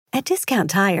At Discount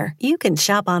Tire, you can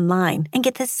shop online and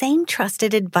get the same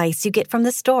trusted advice you get from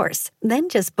the stores. Then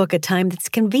just book a time that's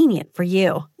convenient for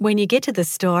you. When you get to the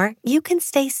store, you can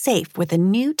stay safe with a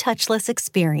new touchless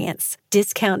experience.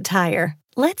 Discount Tire.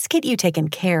 Let's get you taken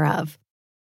care of.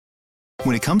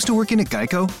 When it comes to working at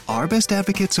Geico, our best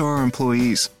advocates are our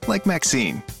employees, like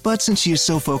Maxine. But since she is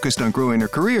so focused on growing her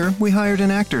career, we hired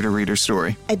an actor to read her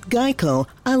story. At Geico,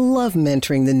 I love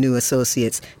mentoring the new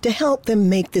associates to help them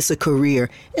make this a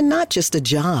career and not just a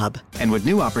job. And with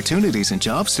new opportunities and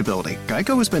job stability,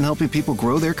 Geico has been helping people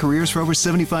grow their careers for over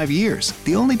 75 years.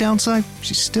 The only downside,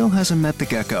 she still hasn't met the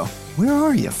gecko. Where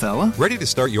are you, fella? Ready to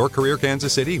start your career,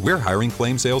 Kansas City? We're hiring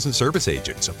claim sales and service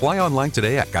agents. Apply online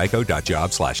today at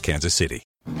geico.job/Kansas City.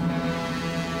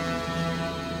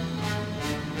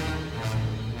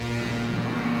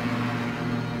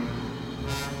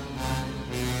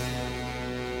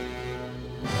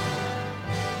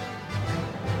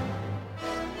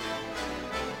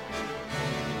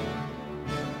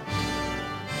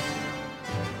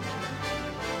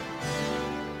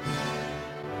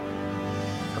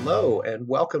 Hello, and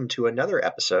welcome to another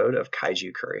episode of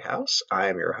Kaiju Curry House. I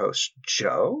am your host,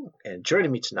 Joe, and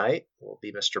joining me tonight will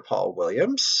be Mr. Paul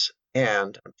Williams.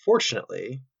 And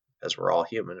unfortunately, as we're all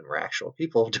human and we're actual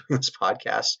people doing this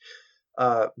podcast,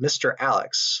 Mr.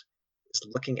 Alex is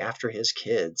looking after his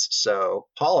kids. So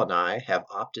Paul and I have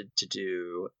opted to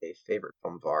do a favorite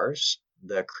film of ours,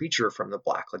 The Creature from the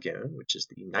Black Lagoon, which is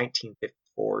the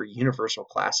 1954 Universal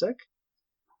classic.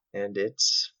 And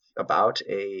it's about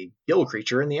a gill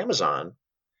creature in the Amazon.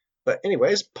 But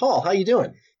anyways, Paul, how you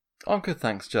doing? I'm good,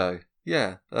 thanks, Joe.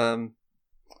 Yeah,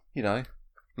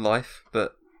 life,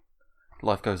 but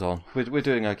life goes on. We're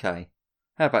doing okay.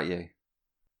 How about you?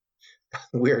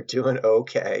 We're doing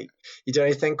okay. You did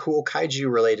anything cool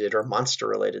kaiju related or monster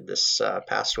related this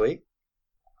past week?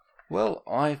 Well,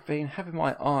 I've been having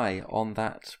my eye on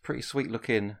that pretty sweet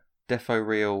looking Defo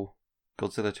Real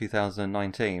Godzilla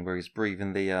 2019 where he's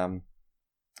breathing the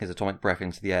his atomic breath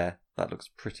into the air. That looks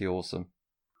pretty awesome.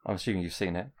 I'm assuming you've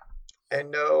seen it. I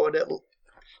know, and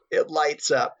it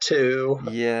lights up too.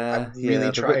 Yeah, I'm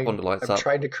really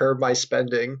trying to curb my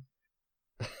spending.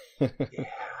 Yeah.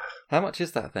 How much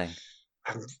is that thing?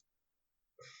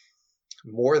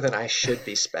 More than I should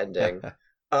be spending.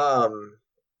 I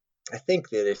think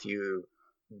that if you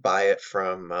buy it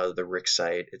from the Rick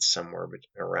site, it's somewhere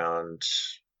around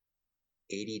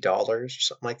 $80 or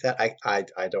something like that.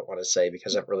 I don't want to say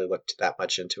because I've really looked that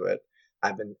much into it.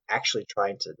 I've been actually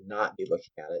trying to not be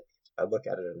looking at it. If I look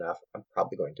at it enough, I'm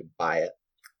probably going to buy it.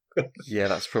 Yeah,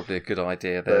 that's probably a good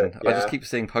idea then. But, yeah. I just keep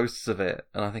seeing posters of it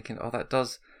and I'm thinking, oh, that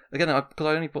does... Again, because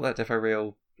I only bought that Defo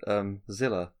Real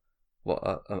Zilla,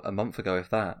 a month ago, if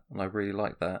that, and I really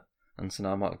like that. And so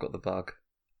now I might have got the bug.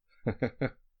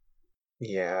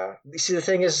 Yeah. You see, the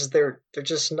thing is they're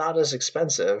just not as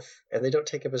expensive, and they don't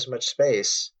take up as much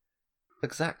space.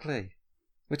 Exactly.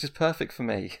 Which is perfect for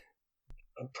me.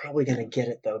 I'm probably going to get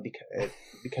it, though,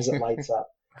 because it lights up.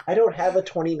 I don't have a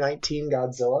 2019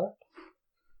 Godzilla.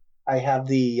 I have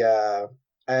the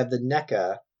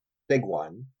NECA big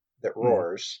one that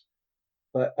roars.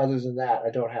 But other than that, I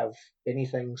don't have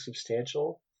anything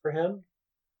substantial for him.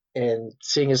 And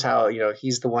seeing as how,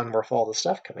 he's the one with all the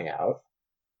stuff coming out,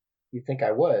 you'd think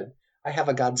I would. I have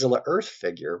a Godzilla Earth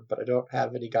figure, but I don't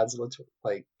have any Godzilla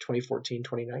like 2014,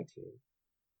 2019.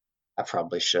 I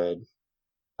probably should.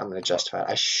 I'm going to justify it.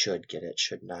 I should get it,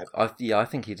 shouldn't I? I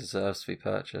think he deserves to be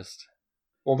purchased.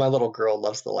 Well, my little girl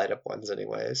loves the light-up ones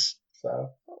anyways, so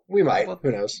we might. Well,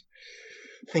 who knows?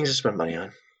 Things to spend money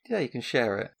on. Yeah, you can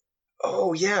share it.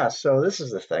 Oh, yeah. So this is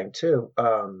the thing, too.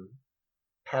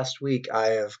 Past week, I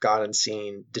have gone and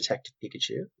seen Detective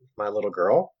Pikachu, my little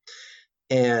girl.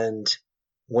 And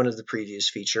one of the previews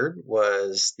featured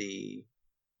was the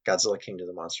Godzilla King of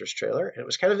the Monsters trailer. And it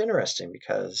was kind of interesting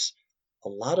because a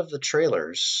lot of the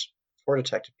trailers for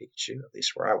Detective Pikachu, at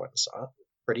least where I went and saw it,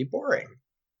 were pretty boring.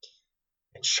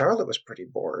 And Charlotte was pretty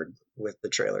bored with the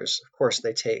trailers. Of course,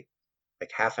 they take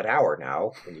like half an hour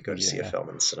now when you go to see a film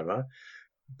in the cinema.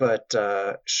 But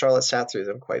Charlotte sat through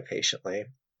them quite patiently.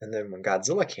 And then when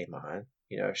Godzilla came on,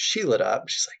 she lit up.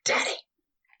 She's like, Daddy,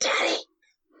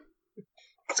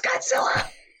 it's Godzilla.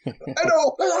 I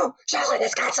know, Charlotte,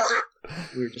 it's Godzilla.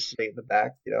 We were just sitting in the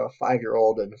back, a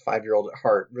 5-year-old and a 5-year-old at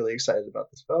heart, really excited about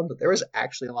this film. But there was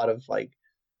actually a lot of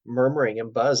murmuring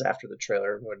and buzz after the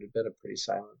trailer when it had been a pretty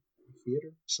silent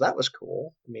theater. So that was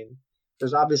cool. I mean,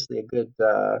 there's obviously a good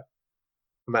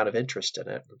amount of interest in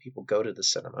it when people go to the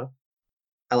cinema.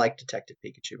 I like Detective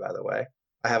Pikachu, by the way.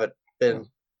 I haven't been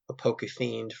a Poke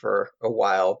fiend for a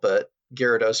while, but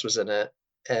Gyarados was in it,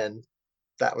 and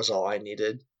that was all I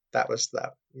needed. That was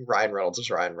Ryan Reynolds is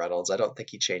Ryan Reynolds. I don't think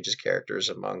he changes characters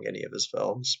among any of his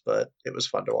films, but it was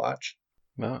fun to watch.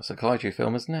 Well, it's a kaiju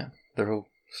film, isn't it? They're all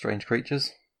strange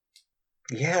creatures.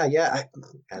 Yeah.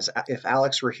 If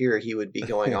Alex were here, he would be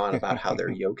going on about how they're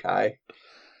yokai.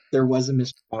 There was a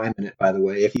Mr. Mime in it, by the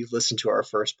way. If you've listened to our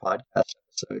first podcast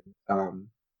episode,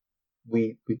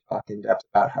 we talked in depth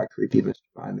about how creepy Mr.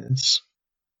 Mime is.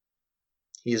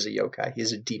 He's a yokai.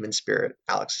 He's a demon spirit.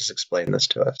 Alex has explained this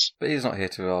to us. But he's not here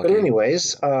to argue. But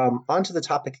anyways, on to the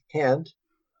topic at hand.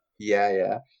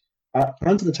 Yeah.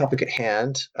 On to the topic at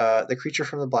hand, The Creature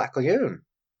from the Black Lagoon.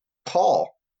 Paul,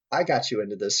 I got you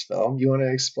into this film. You want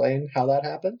to explain how that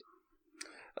happened?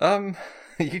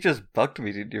 You just bugged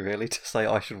me, didn't you, really, to say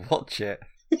I should watch it?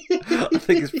 I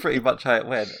think it's pretty much how it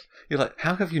went. You're like,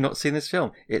 how have you not seen this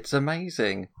film? It's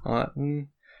amazing. I'm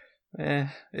like,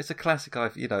 it's a classic.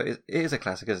 It is a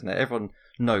classic, isn't it? Everyone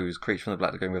knows Creature from the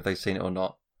Black Lagoon, whether they've seen it or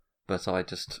not. But I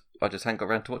just hadn't got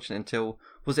around to watching it until,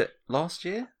 was it last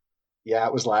year? Yeah,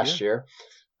 it was last year.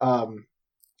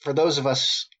 For those of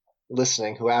us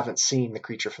listening who haven't seen The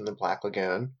Creature from the Black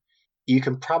Lagoon, you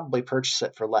can probably purchase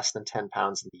it for less than £10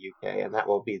 in the UK, and that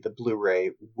will be the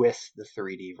Blu-ray with the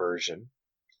 3D version.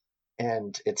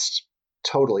 And it's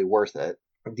totally worth it.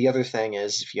 The other thing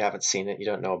is, if you haven't seen it, you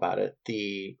don't know about it,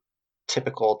 the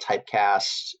typical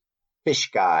typecast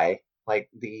fish guy, like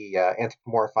the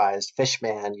anthropomorphized fish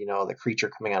man, the creature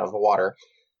coming out of the water,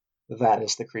 that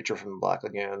is the Creature from the Black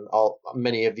Lagoon.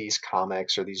 Many of these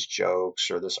comics or these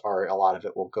jokes or this art, a lot of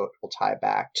it will tie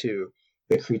back to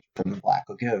the Creature from the Black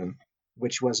Lagoon,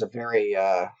 which was a very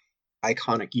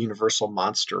iconic Universal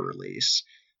monster release.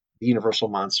 The Universal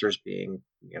monsters being,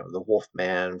 the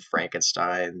Wolfman,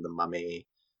 Frankenstein, the Mummy,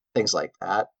 things like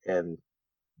that. And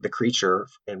the Creature,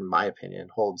 in my opinion,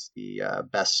 holds the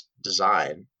best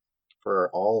design for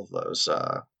all of those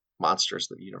monsters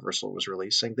that Universal was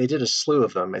releasing. They did a slew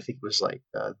of them. I think it was like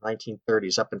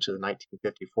 1930s up into the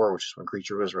 1954, which is when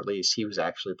Creature was released. He was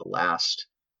actually the last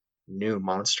new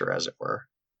monster, as it were.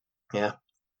 Yeah,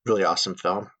 really awesome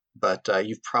film. But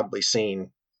you've probably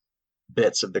seen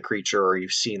bits of the Creature, or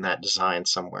you've seen that design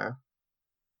somewhere.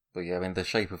 But yeah, I mean, The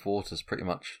Shape of Water is pretty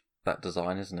much that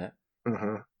design, isn't it?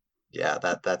 Mm-hmm. Yeah,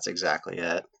 that's exactly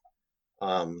it.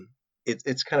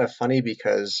 It's kind of funny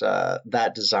because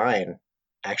that design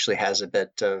actually has a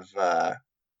bit of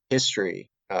history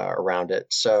around it.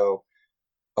 So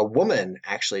a woman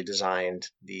actually designed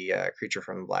the Creature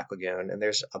from the Black Lagoon, and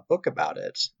there's a book about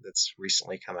it that's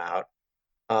recently come out.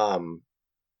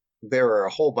 There were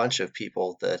a whole bunch of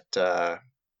people that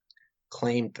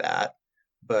claimed that,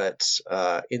 but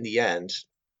in the end,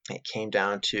 it came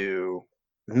down to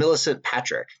Millicent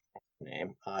Patrick.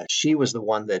 Name. She was the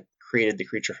one that created the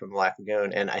Creature from the Black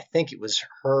Lagoon, and I think it was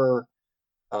her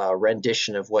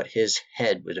rendition of what his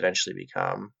head would eventually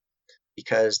become,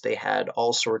 because they had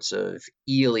all sorts of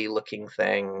eely looking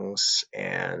things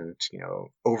and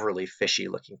overly fishy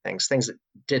looking things that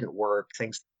didn't work,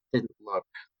 things that didn't look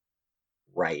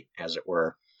right, as it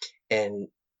were. And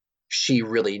she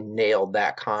really nailed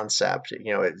that concept.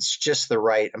 It's just the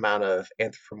right amount of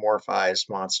anthropomorphized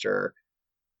monster,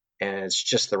 and it's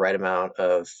just the right amount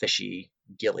of fishy,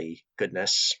 gilly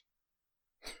goodness.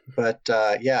 But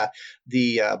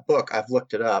the book, I've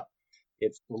looked it up.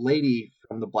 It's The Lady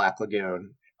from the Black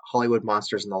Lagoon, Hollywood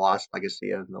Monsters and the Lost Legacy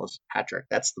of Millicent Patrick.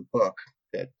 That's the book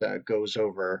that goes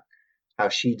over how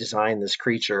she designed this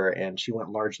creature, and she went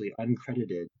largely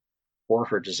uncredited for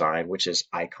her design, which is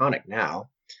iconic now,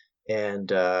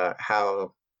 and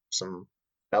how some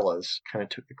fellas kind of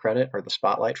took the credit or the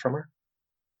spotlight from her.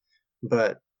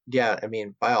 But yeah, I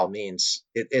mean, by all means,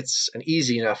 it's an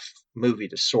easy enough movie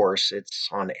to source. It's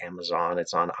on Amazon,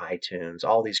 it's on iTunes,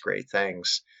 all these great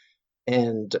things.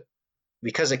 And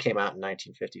because it came out in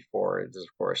 1954, it is,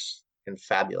 of course, in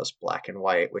fabulous black and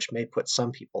white, which may put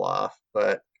some people off,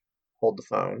 but hold the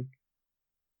phone.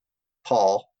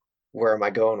 Paul, where am I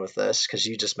going with this? Because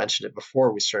you just mentioned it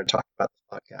before we started talking about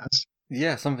the podcast.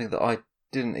 Yeah, something that I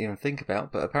didn't even think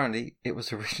about, but apparently it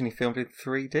was originally filmed in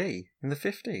 3D in the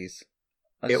 50s.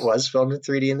 It was filmed in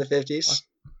 3D in the 50s?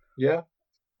 Yeah.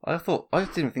 I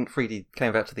didn't think 3D came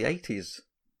about to the 80s.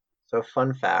 So,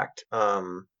 fun fact,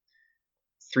 3D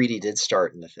did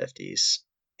start in the 50s,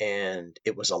 and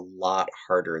it was a lot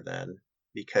harder then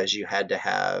because you had to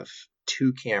have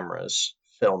two cameras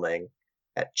filming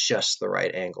at just the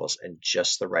right angles and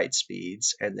just the right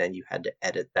speeds, and then you had to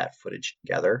edit that footage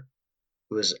together.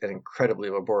 It was an incredibly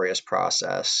laborious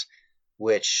process,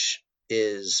 which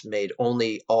is made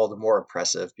only all the more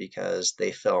impressive because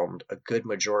they filmed a good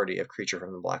majority of Creature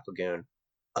from the Black Lagoon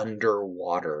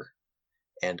underwater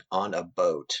and on a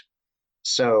boat.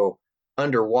 So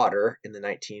underwater in the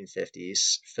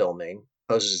 1950s filming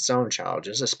poses its own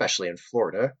challenges, especially in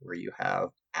Florida, where you have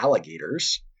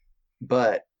alligators.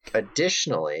 But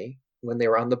additionally, when they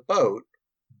were on the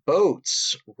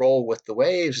boats roll with the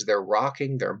waves, they're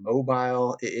rocking, they're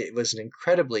mobile. It was an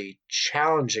incredibly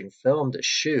challenging film to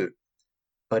shoot,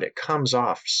 but it comes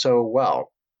off so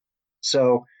well.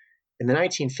 So in the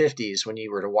 1950s, when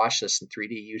you were to watch this in 3D,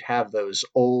 you'd have those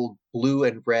old blue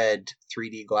and red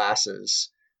 3D glasses.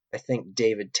 I think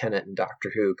David Tennant and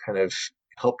Doctor Who kind of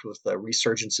helped with the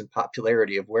resurgence in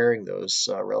popularity of wearing those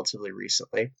relatively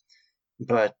recently.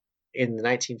 But in the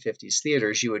 1950s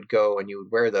theaters, you would go and you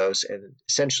would wear those, and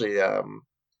essentially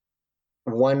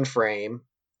one frame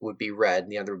would be red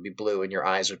and the other would be blue, and your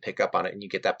eyes would pick up on it, and you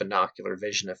get that binocular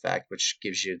vision effect, which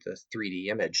gives you the 3D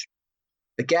image.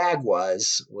 The gag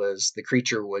was the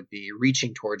creature would be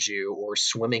reaching towards you or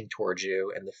swimming towards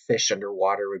you, and the fish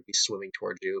underwater would be swimming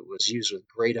towards you. It was used with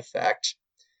great effect,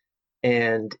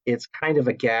 and it's kind of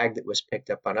a gag that was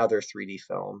picked up on other 3D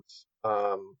films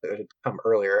that had come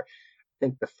earlier. I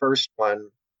think the first one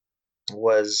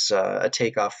was a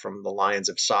takeoff from The Lions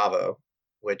of Tsavo,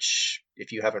 which,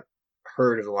 if you haven't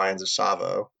heard of The Lions of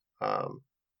Tsavo,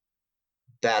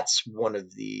 that's one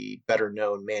of the better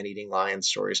known man-eating lion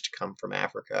stories to come from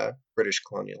Africa, British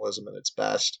colonialism at its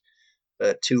best.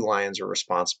 The two lions were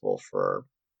responsible for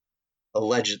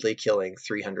allegedly killing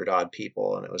 300 odd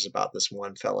people, and it was about this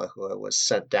one fella who was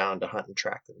sent down to hunt and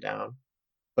track them down.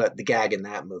 But the gag in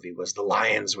that movie was the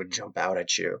lions would jump out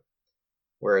at you.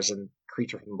 Whereas in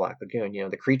Creature from the Black Lagoon,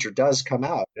 the creature does come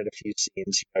out in a few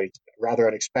scenes. Rather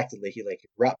unexpectedly, he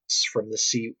erupts from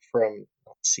from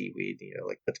seaweed,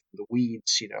 the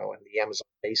weeds, in the Amazon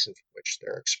basin from which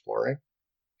they're exploring.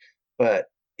 But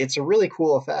it's a really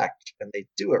cool effect, and they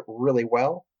do it really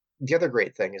well. The other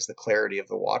great thing is the clarity of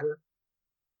the water.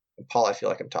 And Paul, I feel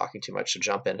like I'm talking too much, to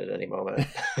jump in at any moment.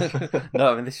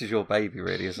 No, I mean, this is your baby,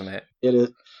 really, isn't it? It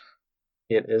is.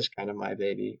 It is kind of my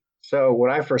baby. So when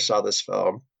I first saw this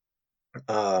film,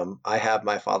 I have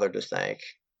my father to thank.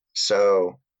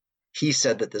 So he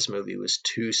said that this movie was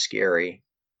too scary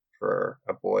for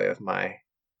a boy of my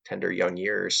tender young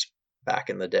years back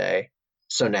in the day.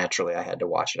 So naturally, I had to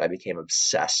watch it. I became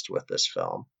obsessed with this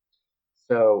film.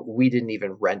 So we didn't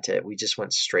even rent it. We just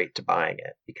went straight to buying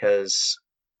it because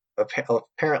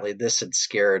apparently this had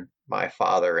scared my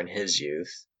father in his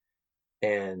youth.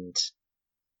 And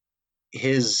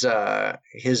his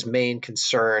main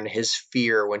concern, his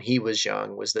fear when he was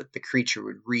young, was that the creature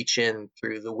would reach in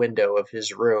through the window of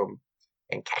his room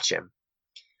and catch him.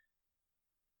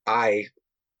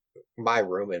 My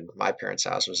room in my parents'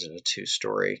 house was in a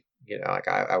 2-story,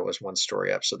 I was 1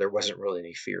 story up, so there wasn't really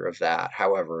any fear of that.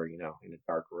 However, in a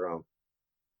dark room,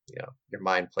 your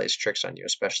mind plays tricks on you,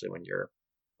 especially when you're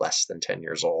less than 10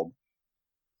 years old.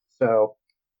 So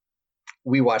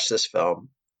we watched this film,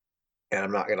 and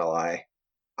I'm not going to lie,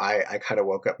 I kind of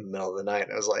woke up in the middle of the night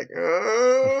and I was like,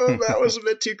 oh, that was a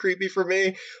bit too creepy for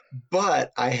me.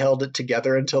 But I held it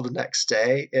together until the next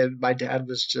day. And my dad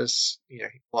was just,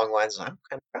 along lines, I'm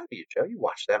kind of proud of you, Joe. You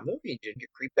watched that movie and didn't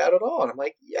get creeped out at all. And I'm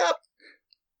like, yep,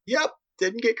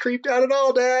 didn't get creeped out at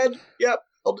all, Dad. Yep,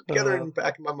 held it together in the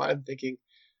back of my mind thinking,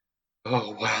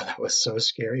 oh, wow, that was so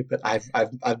scary. But I've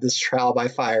this trial by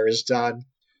fire is done.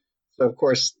 So, of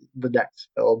course, the next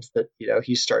films that,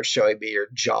 he starts showing me are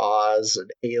Jaws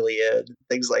and Alien, and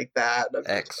things like that. And I'm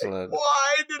excellent. Like,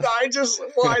 why did I just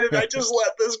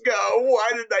let this go? Why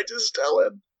didn't I just tell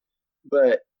him?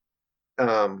 But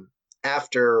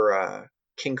after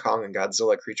King Kong and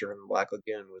Godzilla Creature from the Black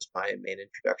Lagoon was my main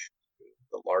introduction to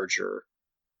the larger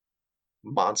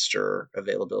monster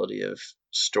availability of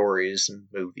stories and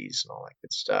movies and all that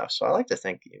good stuff. So I like to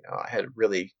think, I had a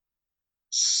really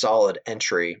solid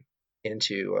entry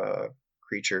into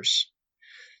creatures.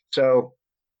 So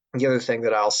the other thing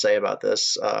that I'll say about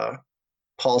this,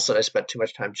 Paul said I spent too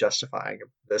much time justifying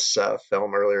this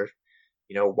film earlier.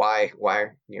 Why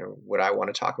would I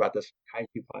want to talk about this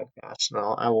kaiju podcast? And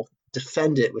I will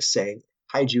defend it with saying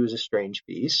kaiju is a strange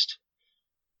beast.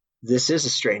 This is a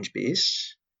strange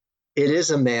beast. It is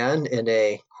a man in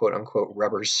a quote unquote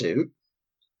rubber suit,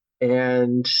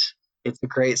 and it's a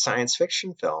great science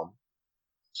fiction film.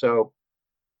 So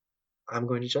I'm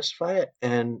going to justify it.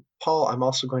 And Paul, I'm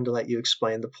also going to let you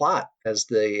explain the plot as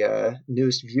the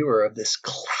newest viewer of this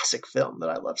classic film that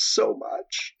I love so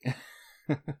much.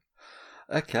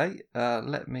 Okay,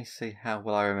 let me see how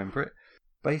well I remember it.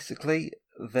 Basically,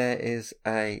 it's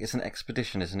an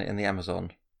expedition, isn't it, in the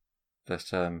Amazon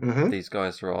that these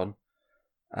guys are on,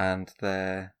 and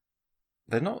they're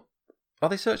not. Are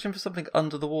they searching for something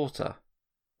under the water,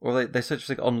 or are they searching for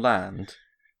something on land?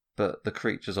 but the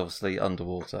creature's obviously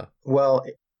underwater. Well,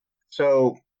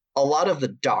 so a lot of the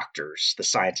doctors, the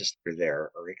scientists that are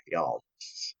there, are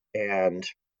ichthyologists, and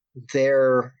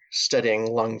they're studying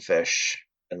lungfish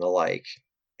and the like.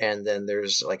 And then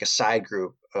there's like a side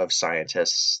group of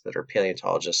scientists that are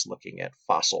paleontologists looking at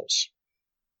fossils.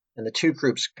 And the two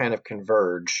groups kind of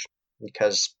converge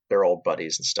because they're old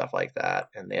buddies and stuff like that.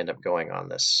 And they end up going on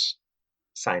this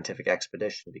scientific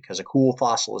expedition because a cool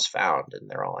fossil is found. And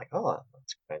they're all like, oh,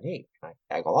 that's kind of neat. Can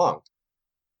I tag along?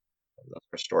 And that's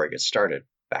where the story gets started.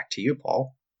 Back to you,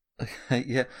 Paul.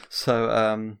 Yeah.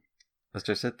 So, as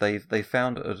Joe said, they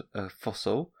found a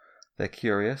fossil. They're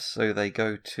curious, so they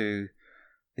go to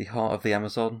the heart of the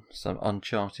Amazon, some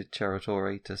uncharted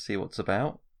territory, to see what's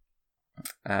about.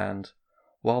 And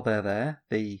while they're there,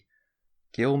 the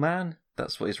Gill Man,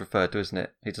 that's what he's referred to, isn't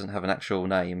it? He doesn't have an actual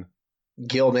name.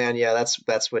 Gillman, yeah,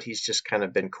 that's what he's just kind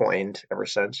of been coined ever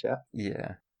since, yeah.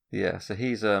 Yeah. So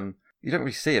he's you don't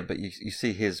really see it, but you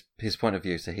see his point of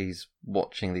view. So he's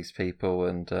watching these people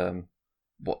and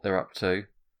what they're up to,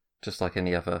 just like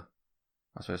any other,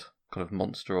 I suppose, kind of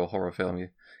monster or horror film. You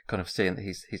kind of seeing that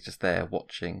he's just there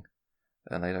watching,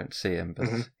 and they don't see him, but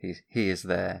he is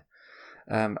there,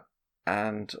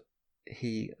 and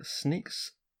he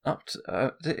sneaks up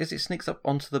to, sneaks up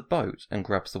onto the boat and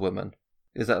grabs the woman.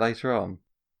 Is that later on?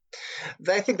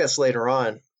 I think that's later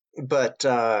on, but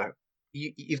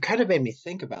you've kind of made me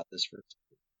think about this for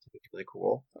it's really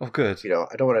cool. Oh, good. You know,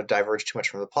 I don't want to diverge too much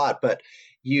from the plot, but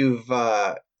you've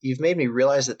made me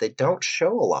realize that they don't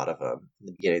show a lot of him in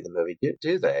the beginning of the movie,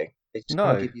 do they? They just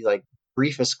kind of give you like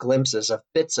briefest glimpses of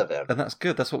bits of him, and that's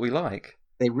good. That's what we like.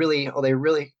 They really,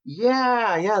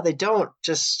 yeah. They don't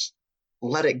just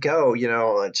let it go, you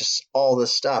know, just all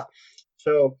this stuff.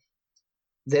 So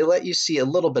they let you see a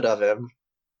little bit of him.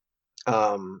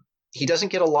 He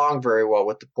doesn't get along very well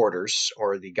with the porters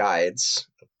or the guides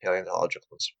of the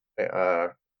paleontological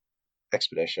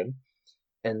expedition.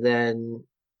 And then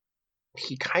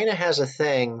he kind of has a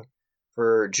thing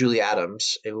for Julie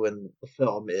Adams, who in the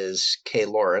film is Kay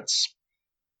Lawrence.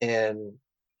 And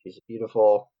she's a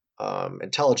beautiful,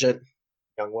 intelligent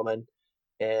young woman.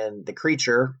 And the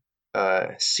creature,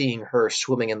 seeing her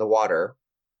swimming in the water,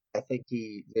 I think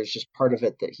there's just part of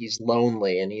it that he's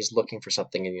lonely and he's looking for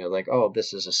something, and you're like, oh,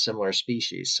 this is a similar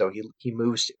species. So he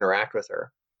moves to interact with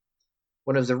her.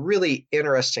 One of the really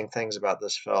interesting things about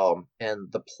this film,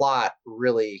 and the plot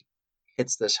really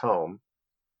hits this home,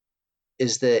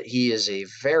 is that he is a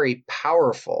very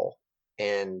powerful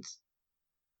and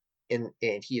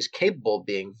he is capable of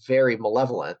being very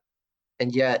malevolent,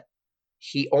 and yet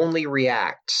he only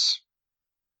reacts.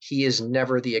 He is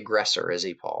never the aggressor, is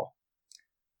he, Paul?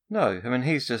 No, I mean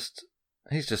he's just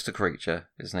a creature,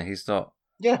 isn't he? He's not.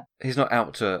 Yeah. He's not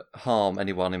out to harm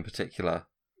anyone in particular.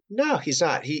 No, he's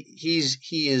not. He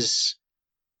is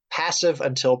passive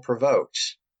until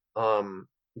provoked.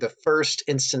 The first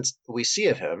instance we see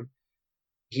of him,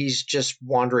 he's just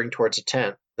wandering towards a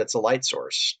tent that's a light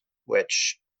source,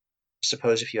 which I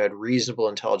suppose if you had reasonable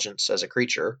intelligence as a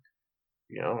creature,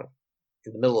 you know,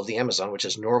 in the middle of the Amazon, which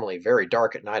is normally very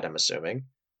dark at night, I'm assuming,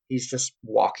 he's just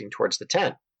walking towards the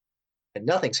tent. And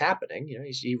nothing's happening. You know,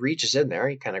 he reaches in there,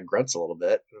 he kind of grunts a little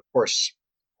bit. And of course,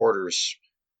 porters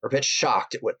are a bit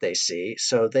shocked at what they see,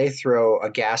 so they throw a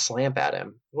gas lamp at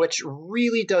him, which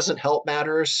really doesn't help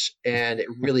matters, and it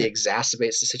really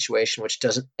exacerbates the situation, which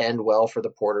doesn't end well for the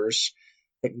porters.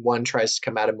 I think one tries to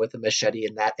come at him with a machete,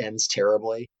 and that ends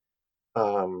terribly.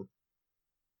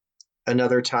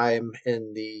 Another time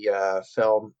in the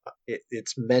film,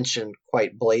 it's mentioned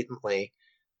quite blatantly.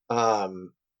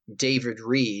 David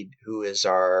Reed, who is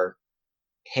our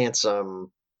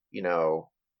handsome, you know,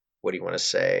 what do you want to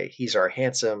say? He's our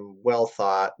handsome,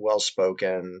 well-thought,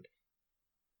 well-spoken,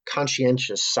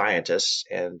 conscientious scientist,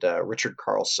 and Richard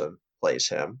Carlson plays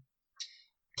him.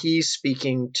 He's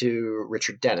speaking to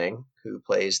Richard Denning, who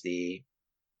plays the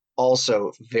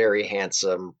also very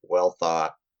handsome,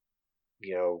 well-thought,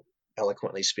 you know,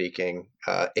 eloquently speaking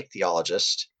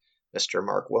ichthyologist, Mr.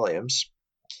 Mark Williams.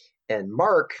 And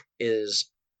Mark is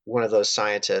one of those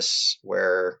scientists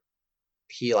where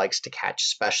he likes to catch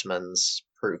specimens,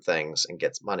 prove things, and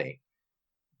gets money.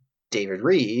 David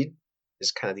Reed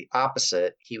is kind of the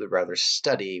opposite. He would rather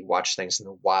study, watch things in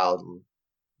the wild, and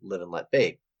live and let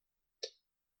be.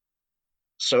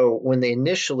 So when they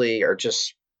initially are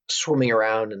just swimming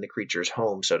around in the creature's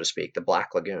home, so to speak, the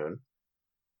Black Lagoon,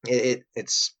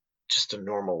 it's just a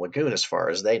normal lagoon as far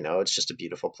as they know. It's just a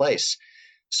beautiful place.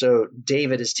 So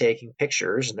David is taking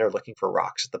pictures, and they're looking for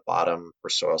rocks at the bottom, for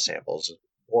soil samples,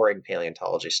 boring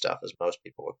paleontology stuff, as most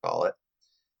people would call it.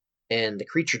 And the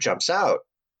creature jumps out,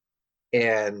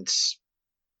 and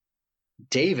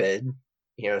David,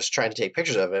 is trying to take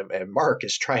pictures of him, and Mark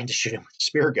is trying to shoot him with a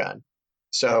spear gun.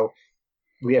 So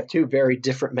we have two very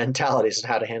different mentalities on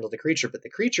how to handle the creature. But the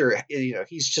creature,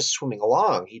 he's just swimming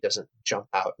along. He doesn't jump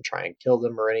out and try and kill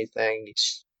them or anything. He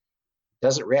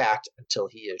doesn't react until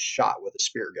he is shot with a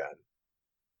spear gun.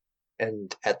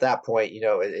 And at that point,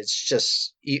 it's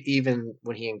just, even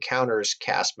when he encounters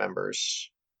cast members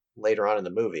later on in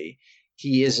the movie,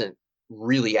 he isn't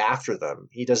really after them.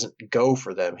 He doesn't go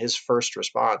for them. His first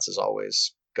response is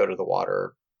always go to the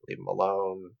water, leave him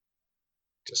alone,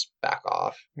 just back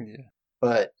off. Yeah.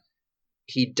 But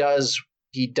he does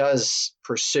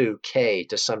pursue Kay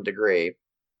to some degree,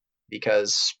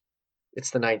 because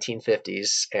it's the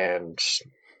 1950s and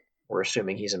we're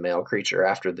assuming he's a male creature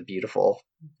after the beautiful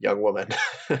young woman.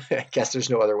 I guess there's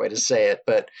no other way to say it.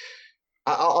 But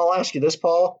I'll ask you this,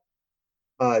 Paul.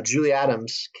 Julie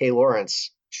Adams, Kay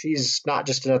Lawrence, she's not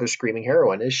just another screaming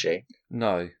heroine, is she?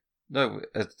 No.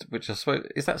 Which I suppose,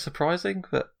 is that surprising?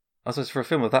 But I suppose for a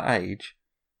film of that age,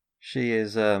 she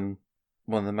is one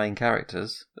of the main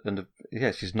characters, and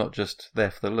she's not just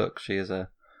there for the look. She is a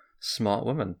smart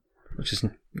woman, which is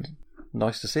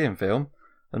nice to see in film,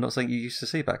 and not something you used to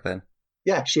see back then.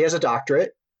 Yeah, she has a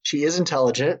doctorate. She is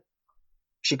intelligent.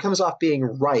 She comes off being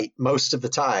right most of the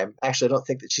time. Actually, I don't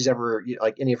think that she's ever,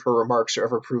 any of her remarks are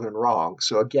ever proven wrong.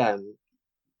 So again,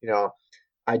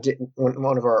 I did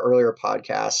one of our earlier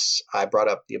podcasts, I brought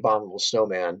up The Abominable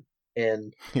Snowman,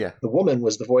 and the woman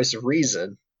was the voice of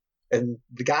reason, and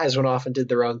the guys went off and did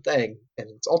their own thing, and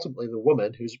it's ultimately the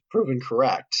woman who's proven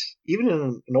correct. Even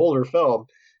in an older film,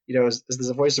 as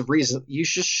the voice of reason, you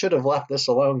just should have left this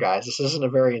alone, guys. This isn't a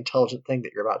very intelligent thing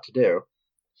that you're about to do.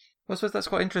 Well, I suppose that's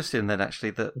quite interesting then,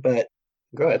 actually. But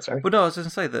go ahead, sorry. Well, no, I was going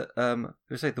to say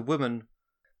that the woman,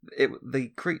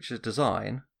 the creature's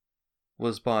design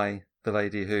was by the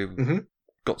lady who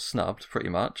got snubbed, pretty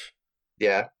much.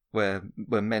 Yeah. Where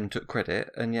men took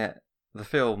credit, and yet the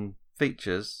film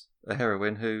features a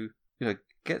heroine who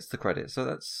gets the credit. So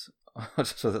that's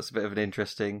a bit of an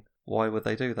interesting. Why would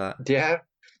they do that? Yeah,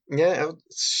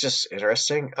 it's just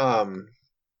interesting.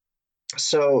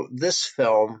 So this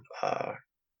film,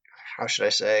 how should I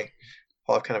say?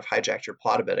 Well, I've kind of hijacked your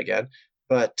plot a bit again,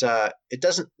 but it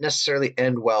doesn't necessarily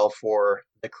end well for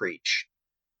the Creech.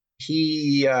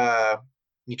 He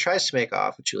tries to make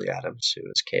off with Julie Adams, who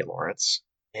is Kay Lawrence,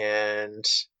 and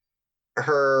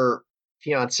her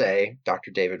fiance,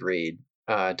 Dr. David Reed,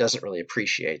 doesn't really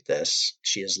appreciate this.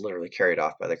 She is literally carried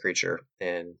off by the creature,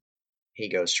 and he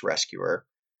goes to rescue her.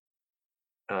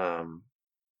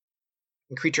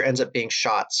 The creature ends up being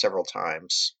shot several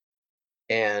times,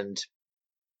 and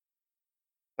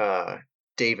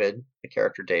David, the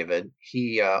character David,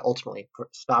 he ultimately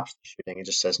stops the shooting and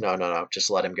just says, no, just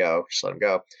let him go.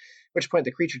 At which point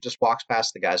the creature just walks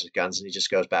past the guys with guns and he just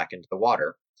goes back into the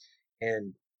water.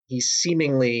 And he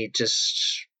seemingly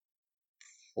just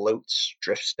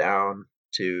drifts down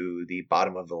to the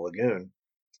bottom of the lagoon.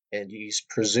 And he's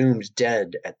presumed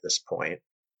dead at this point.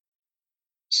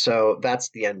 So that's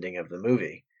the ending of the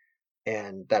movie.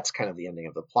 And that's kind of the ending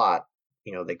of the plot.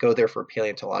 They go there for a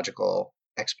paleontological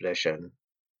expedition.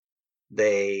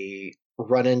 They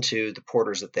run into the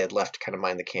porters that they had left to kind of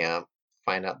mind the camp,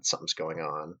 find out that something's going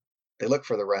on. They look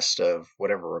for the rest of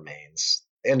whatever remains.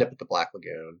 They end up at the Black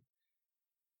Lagoon.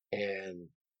 And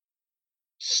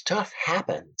stuff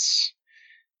happens.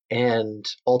 And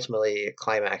ultimately it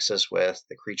climaxes with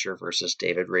the creature versus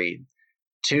David Reed.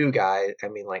 Two guys,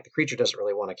 the creature doesn't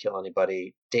really want to kill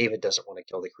anybody. David doesn't want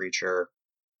to kill the creature.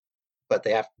 But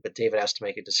David has to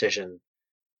make a decision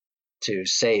to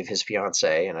save his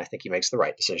fiancée, and I think he makes the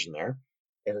right decision there.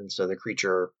 And so the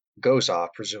creature goes off,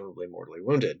 presumably mortally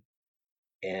wounded.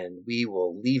 And we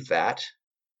will leave that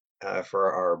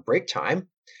for our break time,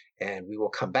 and we will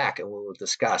come back and we will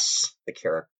discuss the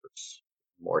characters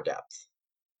in more depth.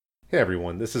 Hey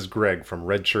everyone, this is Greg from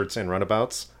Red Shirts and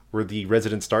Runabouts. We're the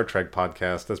resident Star Trek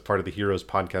podcast as part of the Heroes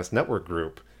Podcast Network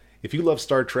group. If you love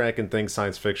Star Trek and things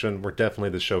science fiction, we're definitely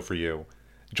the show for you.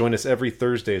 Join us every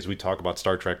Thursday as we talk about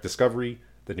Star Trek Discovery,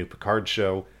 the new Picard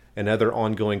show, and other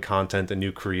ongoing content and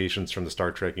new creations from the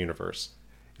Star Trek universe.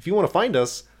 If you want to find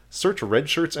us, search Red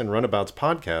Shirts and Runabouts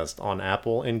podcast on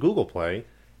Apple and Google Play,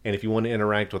 and if you want to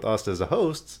interact with us as the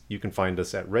hosts, you can find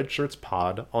us at Red Shirts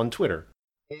Pod on Twitter.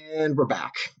 And we're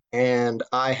back. And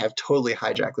I have totally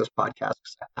hijacked this podcast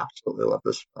because I absolutely love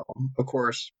this film. Of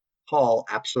course, Paul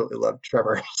absolutely loved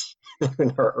Tremors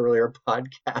in our earlier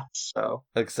podcast. So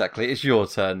exactly, it's your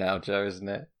turn now, Joe, isn't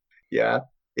it? Yeah,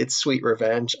 it's sweet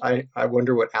revenge. I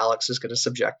wonder what Alex is going to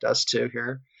subject us to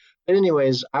here. But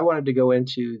anyways, I wanted to go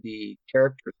into the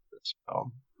characters of this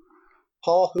film.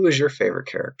 Paul, who is your favorite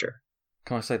character?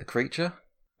 Can I say the creature?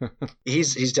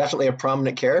 He's definitely a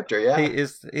prominent character, yeah.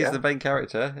 He's the main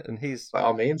character, and he's by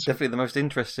all means definitely the most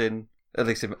interesting. At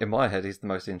least in my head, he's the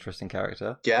most interesting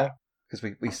character. Yeah,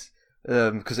 because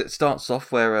it starts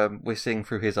off where we're seeing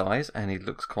through his eyes, and he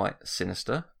looks quite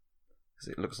sinister. Because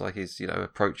it looks like he's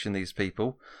approaching these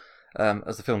people.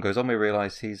 As the film goes on, we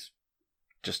realise he's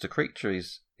just a creature.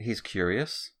 He's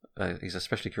curious. He's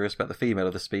especially curious about the female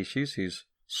of the species who's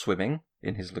swimming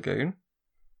in his lagoon.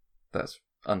 That's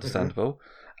understandable. Mm-hmm.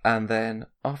 And then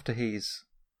after he's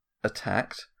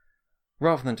attacked,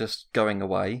 rather than just going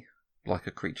away like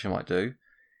a creature might do,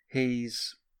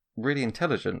 he's really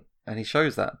intelligent, and he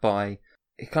shows that by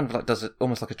he kind of like does it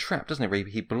almost like a trap, doesn't he? Where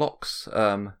he blocks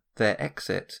their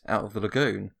exit out of the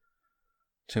lagoon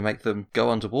to make them go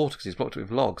underwater because he's blocked it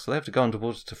with logs. So they have to go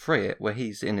underwater to free it, where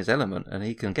he's in his element and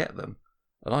he can get them.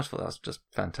 And I thought that was just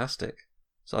fantastic.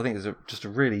 So I think there's just a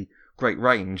really great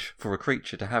range for a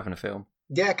creature to have in a film.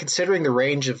 Yeah, considering the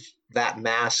range of that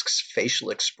mask's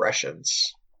facial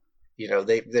expressions,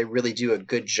 they really do a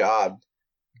good job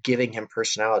giving him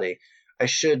personality. I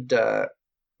should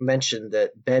mention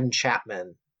that Ben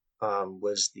Chapman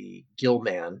was the gill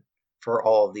man for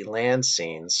all of the land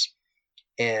scenes,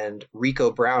 and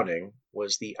Rico Browning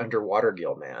was the underwater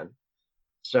gill man.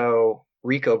 So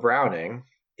Rico Browning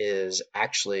is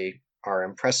actually our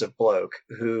impressive bloke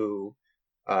who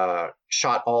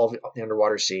shot all of the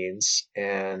underwater scenes,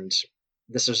 and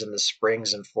this was in the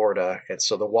springs in Florida, and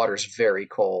so the water's very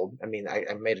cold. I mean,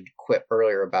 I made a quip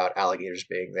earlier about alligators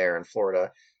being there in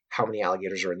Florida. How many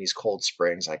alligators are in these cold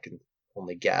springs? I can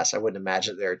only guess. I wouldn't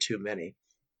imagine there are too many.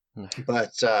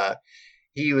 But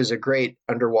he was a great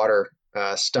underwater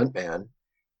stuntman,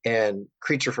 and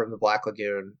Creature from the Black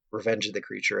Lagoon, Revenge of the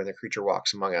Creature, and the Creature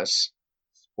Walks Among Us.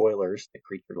 Spoilers, the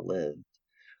creature lived.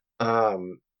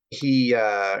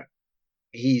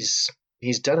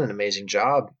 He's done an amazing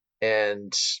job,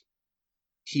 and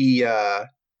he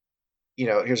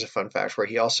here's a fun fact where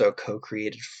he also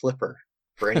co-created Flipper,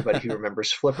 for anybody who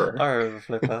remembers Flipper. I remember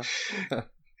Flipper.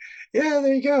 Yeah,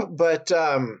 there you go. But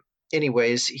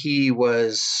anyways, he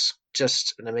was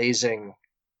just an amazing,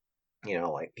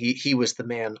 he was the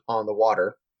man on the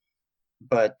water,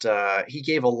 but he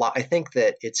gave a lot. I think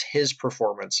that it's his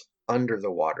performance under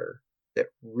the water that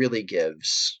really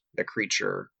gives the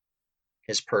creature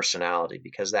his personality,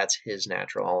 because that's his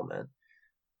natural element.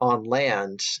 On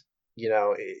land,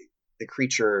 the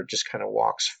creature just kind of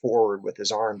walks forward with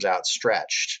his arms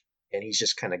outstretched, and he's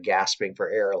just kind of gasping for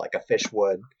air like a fish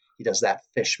would. He does that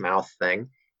fish mouth thing,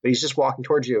 but he's just walking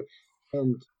towards you,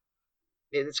 and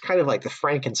it's kind of like the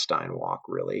Frankenstein walk,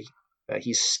 really.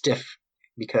 He's stiff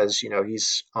because,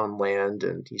 he's on land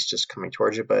and he's just coming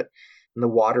towards you, but in the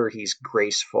water, he's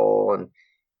graceful. And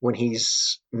when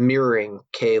he's mirroring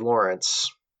Kay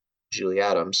Lawrence, Julie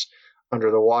Adams,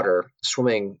 under the water,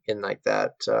 swimming in like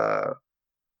that,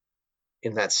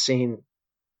 in that scene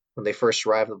when they first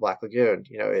arrive in the Black Lagoon,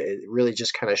 it really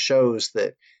just kind of shows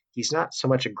that he's not so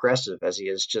much aggressive as he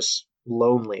is just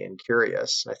lonely and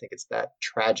curious. I think it's that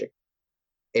tragic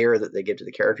air that they give to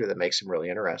the character that makes him really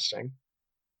interesting.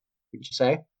 Would you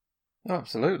say? Oh,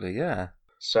 absolutely, yeah.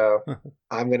 So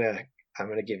I'm gonna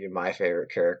give you my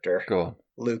favorite character. Go on.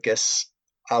 Lucas.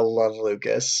 I love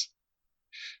Lucas.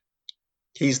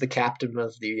 He's the captain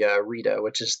of the Rita,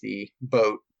 which is the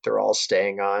boat they're all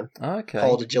staying on. Okay.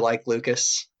 Paul, did you like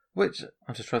Lucas? Which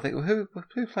I'm just trying to think.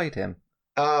 Who played him?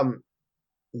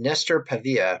 Nestor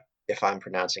Pavia, if I'm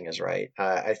pronouncing his right.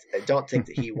 I don't think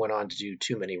that he went on to do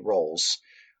too many roles.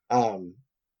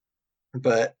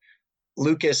 But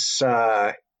Lucas,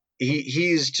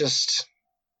 he's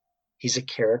a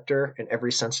character in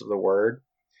every sense of the word.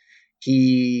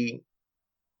 He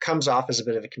comes off as a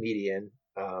bit of a comedian,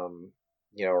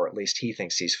 or at least he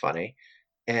thinks he's funny.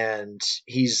 And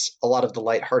he's a lot of the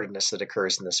lightheartedness that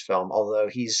occurs in this film, although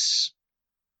he's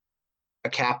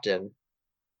a captain,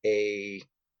 a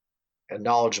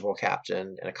knowledgeable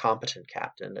captain and a competent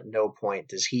captain. At no point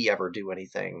does he ever do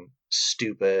anything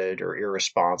stupid or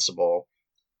irresponsible.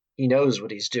 He knows what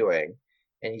he's doing,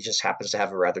 and he just happens to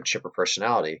have a rather chipper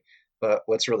personality. But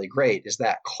what's really great is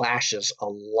that clashes a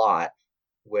lot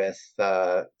with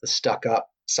the stuck-up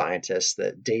scientist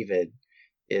that David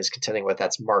is contending with.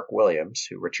 That's Mark Williams,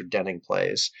 who Richard Denning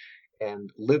plays. And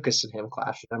Lucas and him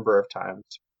clash a number of times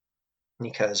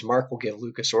because Mark will give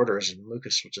Lucas orders, and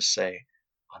Lucas will just say,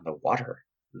 "On the water,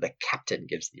 the captain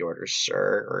gives the orders, sir."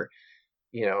 Or,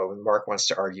 when Mark wants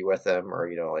to argue with him, or,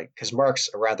 because Mark's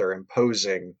a rather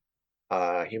imposing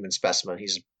human specimen.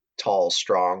 He's a tall,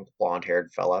 strong,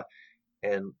 blonde-haired fella.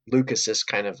 And Lucas is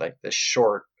kind of like this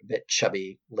short, a bit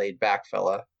chubby, laid-back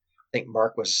fella. think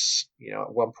Mark was,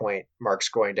 at one point, Mark's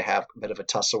going to have a bit of a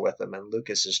tussle with him, and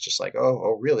Lucas is just like,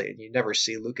 oh, really? And you never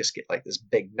see Lucas get like this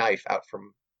big knife out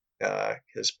from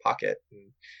his pocket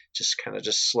and just kind of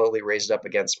just slowly raise it up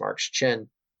against Mark's chin.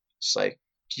 It's like,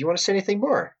 do you want to say anything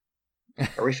more?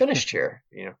 Are we finished here?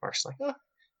 Mark's like, oh,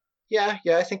 yeah,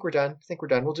 I think we're done.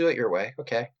 We'll do it your way.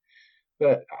 Okay.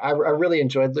 But I really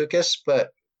enjoyed Lucas,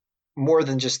 but more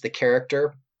than just the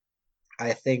character,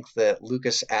 I think that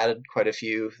Lucas added quite a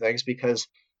few things because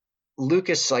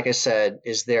Lucas, like I said,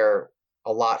 is there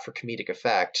a lot for comedic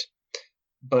effect,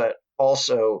 but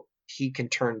also he can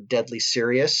turn deadly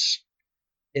serious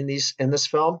in this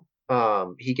film.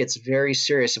 He gets very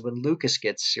serious, and when Lucas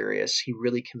gets serious, he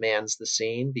really commands the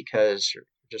scene because you're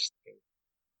just thinking,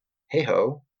 hey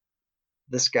ho,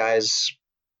 this guy's,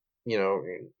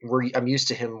 I'm used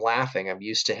to him laughing. I'm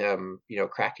used to him,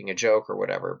 cracking a joke or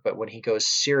whatever. But when he goes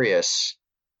serious,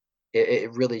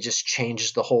 it really just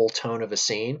changes the whole tone of a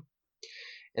scene.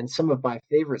 And some of my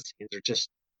favorite scenes are just,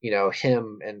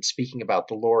 him and speaking about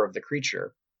the lore of the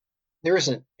creature. There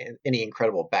isn't any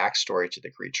incredible backstory to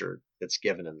the creature that's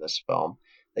given in this film.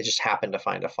 They just happen to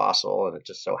find a fossil, and it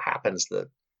just so happens that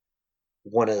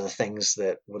one of the things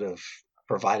that would have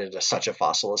provided such a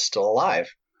fossil is still alive.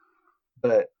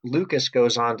 But Lucas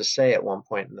goes on to say at one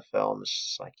point in the film, it's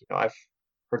just like, I've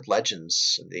heard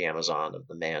legends in the Amazon of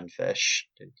the manfish.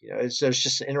 And, there's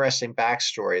just an interesting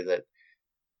backstory that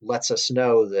lets us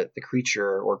know that the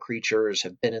creature or creatures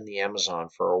have been in the Amazon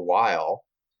for a while.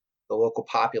 The local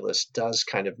populace does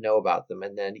kind of know about them.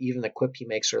 And then even the quip he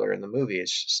makes earlier in the movie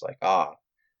is just like,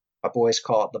 my boys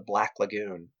call it the Black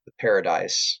Lagoon, the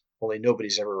paradise. Only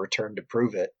nobody's ever returned to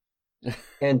prove it.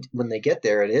 And when they get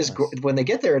there, it is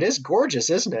gorgeous,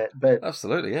 isn't it? But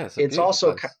absolutely, yes. It's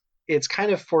also it's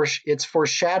kind of it's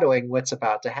foreshadowing what's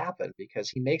about to happen because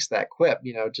he makes that quip.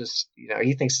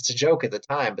 He thinks it's a joke at the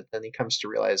time, but then he comes to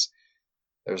realize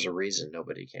there's a reason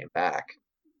nobody came back.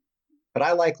 But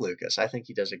I like Lucas. I think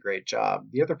he does a great job.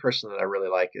 The other person that I really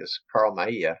like is Carl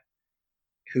Maia,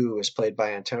 who is played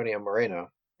by Antonio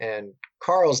Moreno, and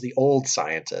Carl's the old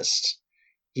scientist.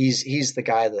 He's the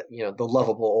guy that, the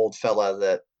lovable old fella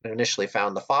that initially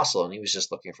found the fossil, and he was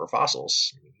just looking for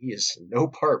fossils. He is no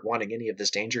part wanting any of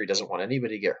this danger. He doesn't want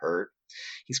anybody to get hurt.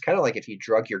 He's kind of like if you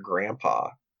drug your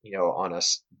grandpa, on a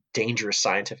dangerous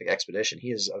scientific expedition. He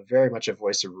is very much a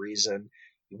voice of reason.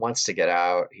 He wants to get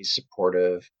out. He's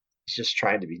supportive. He's just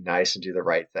trying to be nice and do the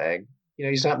right thing.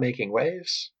 He's not making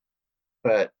waves,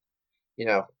 but,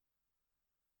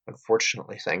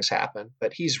 unfortunately, things happen,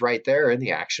 but he's right there in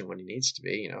the action when he needs to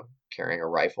be, carrying a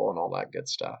rifle and all that good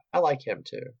stuff. I like him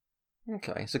too.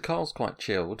 Okay, so Carl's quite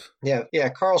chilled. Yeah,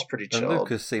 Carl's pretty chilled. And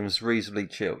Lucas seems reasonably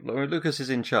chilled. Lucas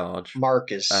is in charge.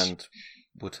 Mark is... And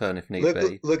will turn if need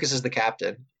be. Lucas is the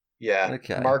captain. Yeah,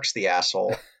 okay. Mark's the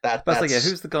asshole.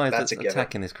 Who's the guy that's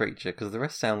attacking this creature? Because the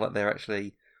rest sound like they're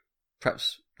actually...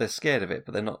 Perhaps they're scared of it,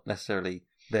 but they're not necessarily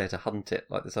there to hunt it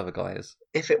like this other guy is.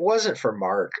 If it wasn't for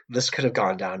Mark, this could have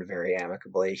gone down very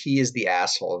amicably. He is the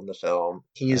asshole in the film.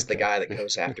 He is the guy that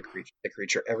goes after the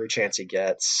creature every chance he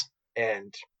gets.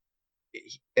 And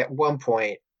at one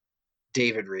point,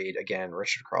 David Reed, again,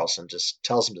 Richard Carlson, just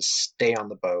tells him to stay on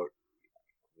the boat.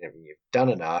 You've done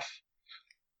enough.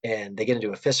 And they get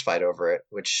into a fist fight over it,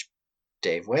 which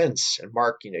Dave wins. And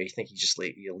Mark, you think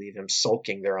you leave him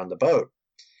sulking there on the boat.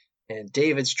 And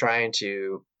David's trying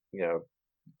to,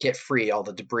 get free all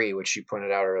the debris, which you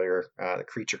pointed out earlier. The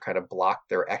creature kind of blocked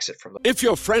their exit from the... If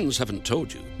your friends haven't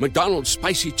told you, McDonald's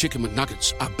Spicy Chicken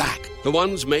McNuggets are back. The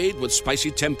ones made with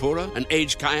spicy tempura and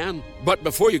aged cayenne. But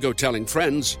before you go telling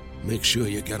friends, make sure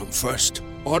you get them first.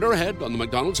 Order ahead on the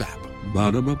McDonald's app.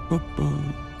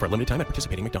 Ba-da-ba-ba-ba. For a limited time at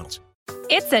participating McDonald's.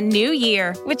 It's a new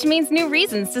year, which means new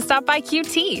reasons to stop by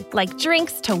QT, like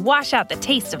drinks to wash out the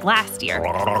taste of last year.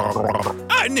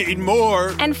 I need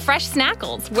more! And fresh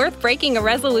snackles worth breaking a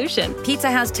resolution. Pizza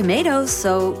has tomatoes,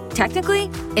 so technically,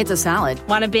 it's a salad.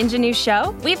 Want to binge a new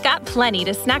show? We've got plenty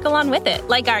to snack along with it,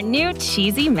 like our new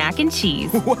cheesy mac and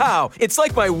cheese. Wow, it's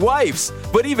like my wife's,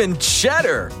 but even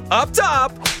cheddar. Up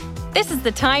top! This is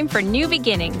the time for new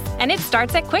beginnings, and it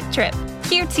starts at Quick Trip.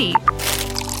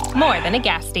 QT. More than a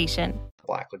gas station.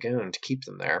 Black Lagoon to keep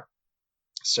them there.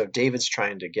 So David's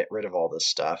trying to get rid of all this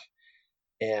stuff,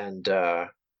 and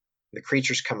the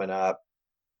creature's coming up.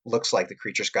 Looks like the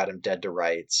creature's got him dead to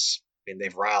rights. I mean,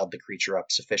 they've riled the creature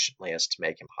up sufficiently as to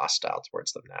make him hostile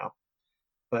towards them now.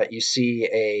 But you see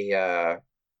a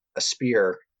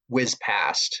spear whiz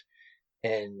past,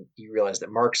 and you realize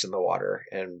that Mark's in the water,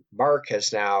 and Mark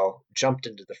has now jumped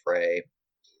into the fray.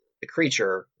 The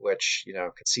creature, which,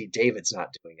 can see David's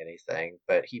not doing anything,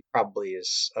 but he probably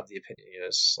is of the opinion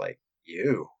is like,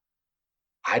 you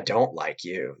I don't like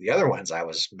you. The other ones I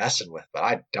was messing with, but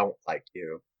I don't like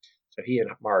you. So he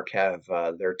and Mark have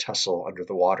their tussle under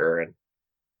the water, and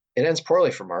it ends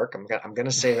poorly for Mark. I'm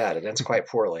gonna say that it ends quite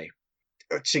poorly.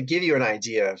 To give you an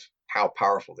idea of how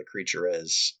powerful the creature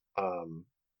is,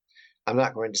 I'm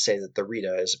not going to say that the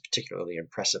Rita is a particularly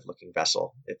impressive looking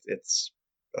vessel. It's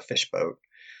a fish boat,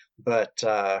 but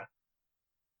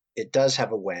it does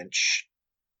have a winch,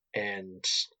 and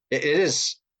it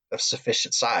is of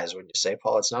sufficient size. When you say,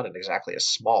 Paul, it's not exactly a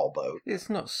small boat. It's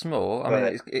not small. I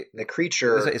mean, the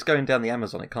creature... It's going down the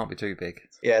Amazon. It can't be too big.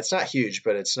 Yeah, it's not huge,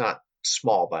 but it's not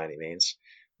small by any means.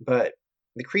 But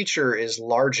the creature is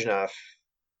large enough,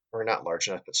 or not large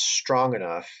enough, but strong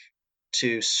enough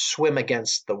to swim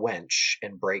against the winch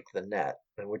and break the net,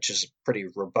 which is a pretty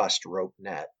robust rope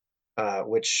net,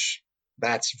 which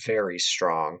that's very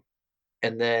strong.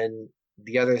 And then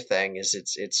the other thing is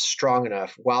it's strong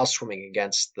enough while swimming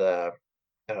against the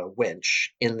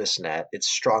winch in this net. It's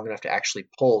strong enough to actually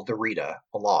pull the Rita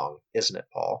along, isn't it,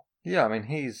 Paul? Yeah, I mean,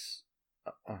 he's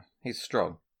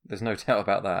strong. There's no doubt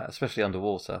about that, especially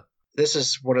underwater. This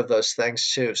is one of those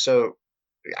things, too. So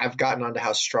I've gotten onto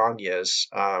how strong he is.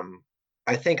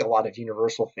 I think a lot of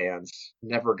Universal fans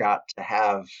never got to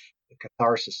have the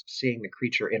catharsis of seeing the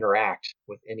creature interact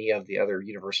with any of the other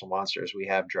Universal monsters. We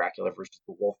have Dracula versus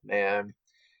the Wolfman,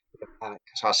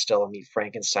 Costello meet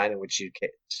Frankenstein, in which you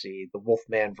get to see the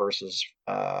Wolfman versus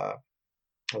you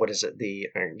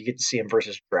get to see him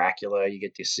versus Dracula. You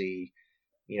get to see,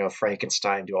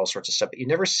 Frankenstein do all sorts of stuff, but you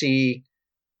never see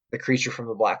the creature from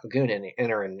the Black Lagoon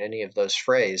enter in any of those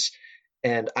frays.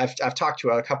 And I've talked to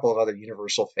a couple of other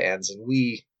Universal fans, and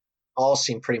we all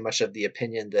seem pretty much of the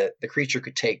opinion that the creature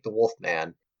could take the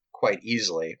Wolfman quite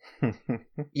easily.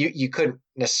 You couldn't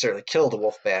necessarily kill the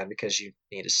Wolfman because you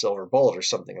need a silver bullet or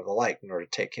something of the like in order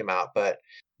to take him out. But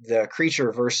the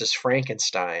creature versus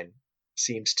Frankenstein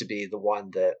seems to be the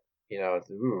one that,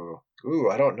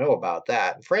 I don't know about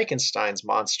that. And Frankenstein's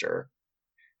monster,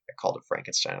 I called it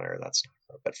Frankenstein earlier, that's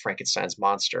not, but Frankenstein's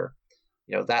monster,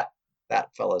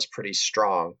 that fella's pretty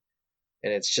strong.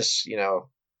 And it's just,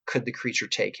 could the creature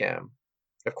take him?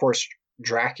 Of course,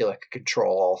 Dracula could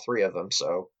control all three of them,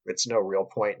 so it's no real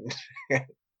point in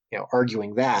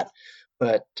arguing that.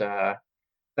 But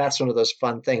that's one of those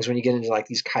fun things when you get into like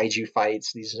these kaiju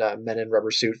fights, these men in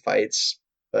rubber suit fights.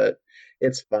 But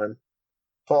it's fun.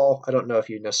 Paul, I don't know if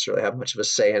you necessarily have much of a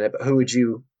say in it, but who would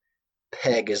you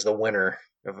peg as the winner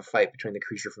of a fight between the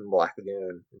creature from the Black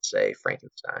Lagoon and, say,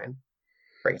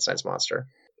 Frankenstein's monster?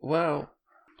 Well,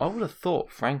 I would have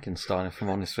thought Frankenstein, if I'm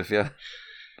honest with you.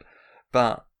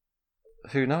 But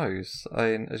who knows? I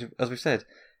mean, as we've said,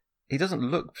 he doesn't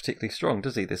look particularly strong,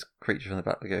 does he, this creature from the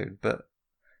Black Lagoon? But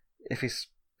if he's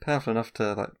powerful enough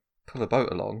to pull a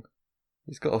boat along,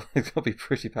 he's got to be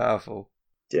pretty powerful.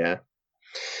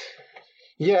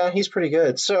 Yeah, he's pretty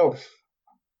good. So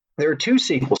there are 2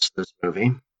 sequels to this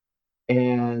movie,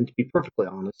 and to be perfectly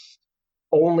honest,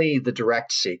 only the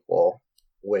direct sequel,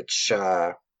 which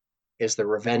is The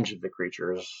Revenge of the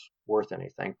Creature, is worth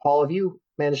anything. Paul, have you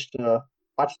managed to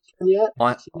watch this one yet?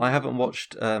 I haven't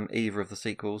watched either of the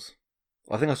sequels.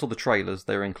 I think I saw the trailers.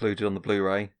 They were included on the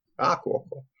Blu-ray. Cool.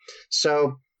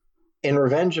 So, in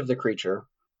Revenge of the Creature,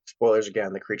 spoilers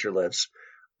again, the creature lives,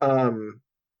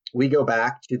 we go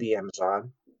back to the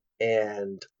Amazon,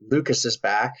 and Lucas is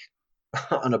back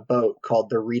on a boat called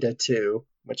the Rita II,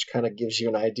 which kind of gives you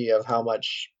an idea of how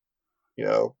much,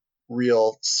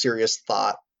 real serious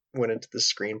thought went into the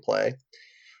screenplay.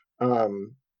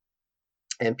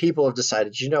 And people have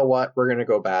decided, you know what, we're going to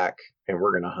go back and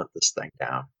we're going to hunt this thing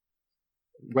down,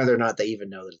 whether or not they even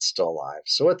know that it's still alive.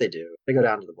 So what they do, they go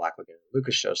down to the Black Lagoon.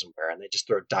 Lucas shows them where, and they just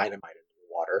throw dynamite into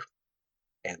the water,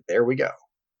 and there we go.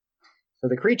 So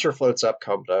the creature floats up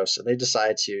comatose, and they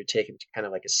decide to take him to kind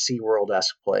of like a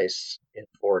SeaWorld-esque place in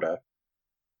Florida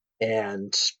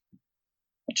and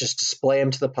just display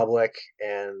him to the public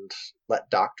and let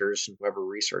doctors and whoever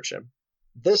research him.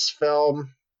 This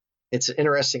film, it's an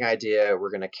interesting idea.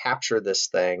 We're going to capture this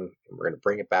thing, and we're going to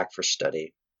bring it back for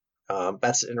study.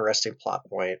 That's an interesting plot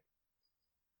point.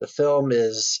 The film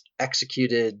is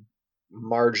executed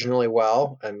marginally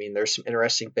well. I mean, there's some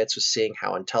interesting bits with seeing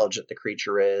how intelligent the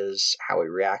creature is, how he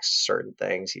reacts to certain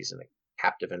things. He's in a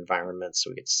captive environment, so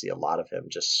we get to see a lot of him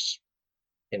just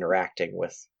interacting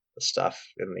with the stuff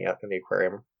in the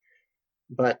aquarium.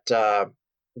 But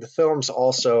the film's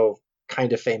also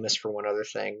kind of famous for one other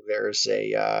thing. There's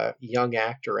a young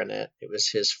actor in it. It was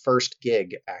his first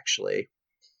gig, actually.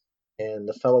 And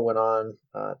the fellow went on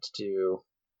to do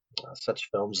such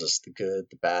films as The Good,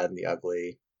 The Bad, and The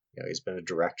Ugly. He's been a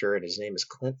director, and his name is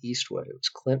Clint Eastwood. It was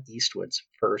Clint Eastwood's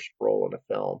first role in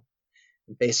a film.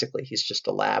 Basically, he's just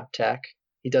a lab tech.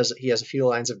 He has a few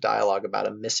lines of dialogue about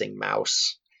a missing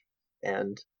mouse,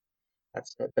 and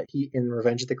that's it. But in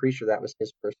Revenge of the Creature, that was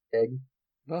his first gig.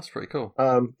 That's pretty cool.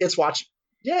 It's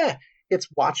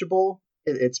watchable.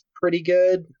 It's pretty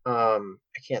good. I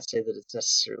can't say that it's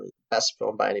necessarily the best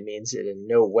film by any means. It in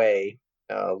no way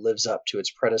lives up to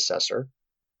its predecessor.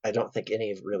 I don't think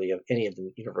any of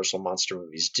the Universal monster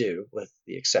movies do, with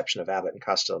the exception of Abbott and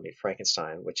Costello Meet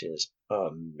Frankenstein, which is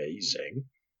amazing.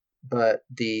 But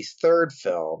the third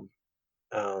film,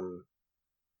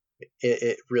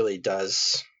 it really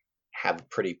does have a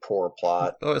pretty poor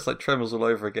plot. Oh, it's like Tremors all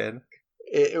over again.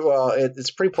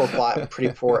 It's pretty poor plot and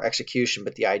pretty poor execution,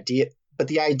 but the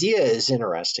idea is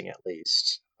interesting at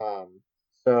least.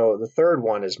 So the third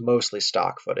one is mostly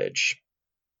stock footage.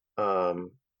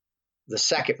 The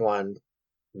second one,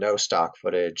 no stock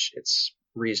footage. It's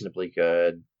reasonably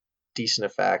good,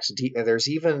 decent effects. There's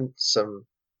even some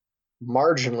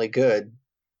marginally good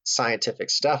scientific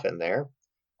stuff in there.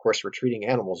 Of course, we're treating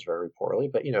animals very poorly,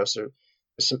 but so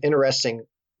there's some interesting,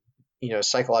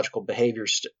 psychological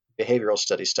behavioral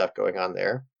study stuff going on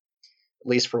there, at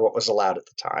least for what was allowed at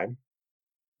the time.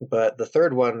 But the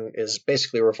third one is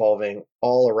basically revolving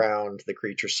all around the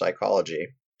creature's psychology.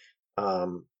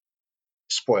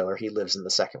 Spoiler, he lives in the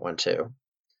second one too.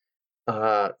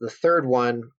 The third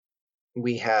one,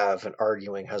 we have an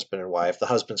arguing husband and wife. The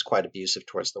husband's quite abusive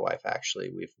towards the wife,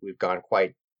 actually. We've gone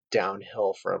quite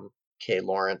downhill from Kay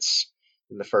Lawrence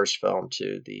in the first film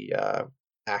to the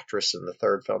actress in the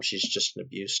third film. She's just an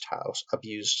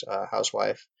abused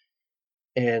housewife.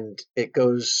 And it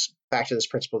goes back to this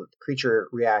principle that the creature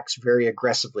reacts very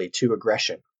aggressively to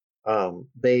aggression.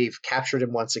 They've captured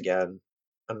him once again.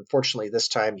 Unfortunately, this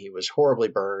time he was horribly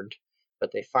burned,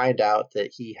 but they find out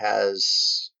that he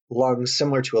has lungs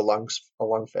similar to a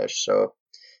lungfish. So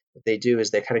what they do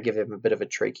is they kind of give him a bit of a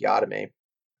tracheotomy.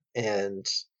 And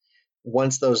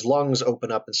once those lungs open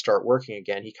up and start working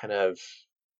again, he kind of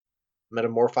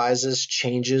metamorphizes,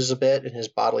 changes a bit in his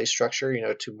bodily structure,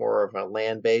 to more of a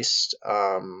land-based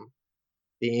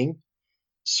being.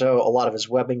 So a lot of his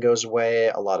webbing goes away,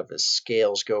 a lot of his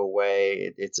scales go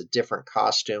away. It's a different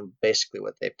costume. Basically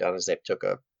what they've done is they've took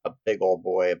a big old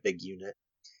boy, a big unit,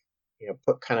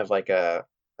 put kind of like a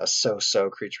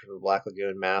so-so Creature from the Black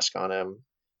Lagoon mask on him,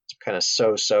 some kind of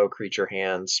so-so creature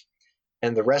hands.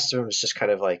 And the rest of him is just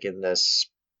kind of like in this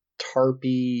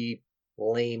tarpy,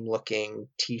 lame-looking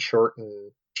t-shirt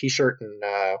and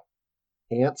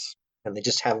pants. And they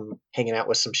just have him hanging out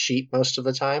with some sheep most of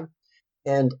the time.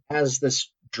 And as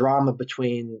this drama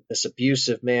between this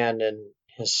abusive man and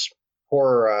his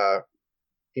poor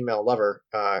female lover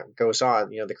goes on,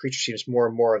 the creature seems more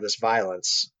and more of this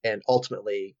violence, and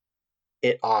ultimately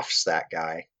it offs that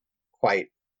guy quite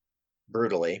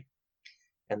brutally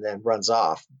and then runs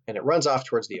off. And it runs off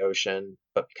towards the ocean,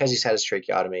 but because he's had his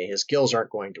tracheotomy, his gills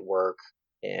aren't going to work,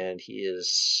 and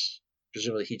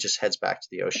presumably he just heads back to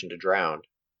the ocean to drown.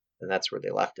 And that's where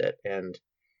they left it. And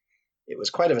it was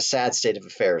quite of a sad state of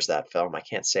affairs, that film. I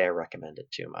can't say I recommend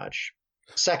it too much.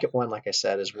 The second one, like I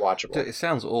said, is watchable. It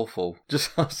sounds awful.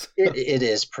 It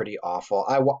is pretty awful.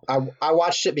 I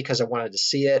watched it because I wanted to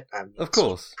see it. Of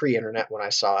course. Pre-internet when I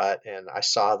saw it, and I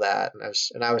saw that,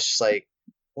 and I was just like,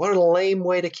 what a lame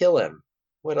way to kill him.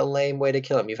 What a lame way to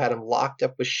kill him. You've had him locked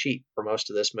up with sheep for most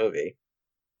of this movie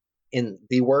in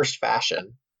the worst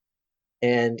fashion,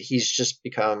 and he's just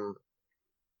become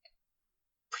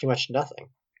pretty much nothing.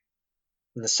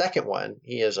 In the second one,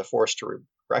 he is a force to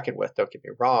reckon with, don't get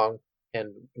me wrong.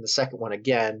 And in the second one,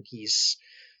 again, he's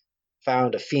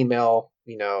found a female,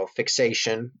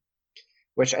 fixation,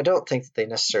 which I don't think that they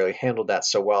necessarily handled that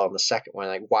so well in the second one.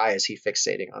 Like, why is he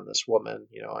fixating on this woman?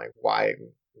 Why,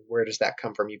 where does that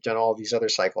come from? You've done all these other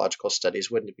psychological studies.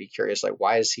 Wouldn't it be curious, like,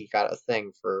 why has he got a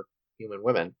thing for human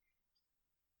women?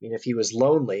 I mean, if he was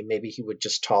lonely, maybe he would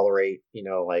just tolerate,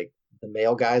 like the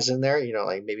male guys in there,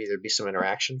 like maybe there'd be some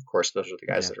interaction. Of course, those are the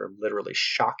guys that are literally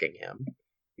shocking him,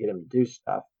 get him to do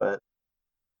stuff, but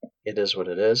it is what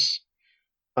it is.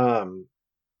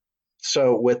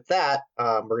 So with that,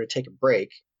 we're going to take a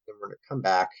break, and we're going to come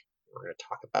back. We're going to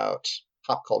talk about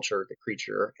pop culture, the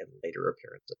creature, and later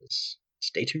appearances.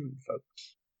 Stay tuned,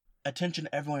 folks. Attention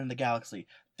everyone in the galaxy.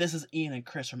 This is Ian and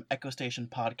Chris from Echo Station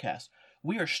Podcast.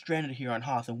 We are stranded here on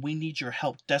Hoth, and we need your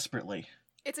help desperately.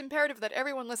 It's imperative that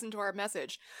everyone listen to our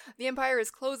message. The Empire is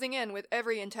closing in with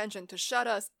every intention to shut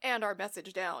us and our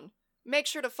message down. Make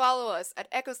sure to follow us at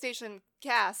Echo Station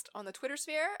Cast on the Twitter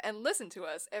sphere and listen to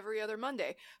us every other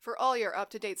Monday for all your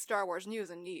up-to-date Star Wars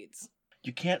news and needs.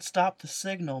 You can't stop the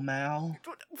signal, Mal.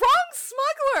 Wrong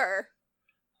smuggler!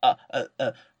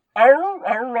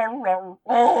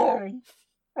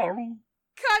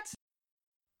 Cut!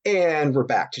 And we're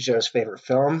back to Joe's favorite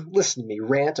film. Listen to me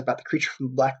rant about the creature from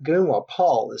the Black Lagoon while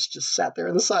Paul is just sat there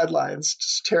in the sidelines,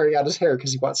 just tearing out his hair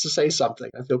because he wants to say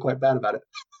something. I feel quite bad about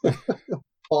it.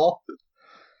 Paul?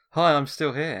 Hi, I'm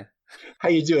still here. How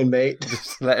you doing, mate?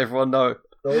 Just to let everyone know.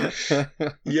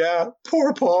 Yeah,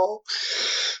 poor Paul.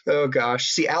 Oh gosh.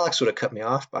 See, Alex would have cut me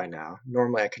off by now.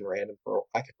 Normally I can ramble for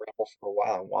a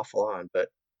while and waffle on, but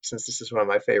since this is one of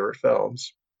my favorite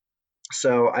films.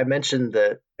 So I mentioned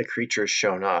that the creature's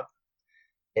shown up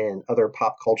in other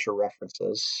pop culture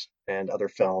references and other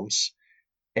films,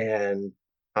 and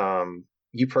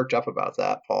you perked up about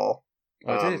that, Paul.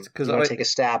 I did, because I take a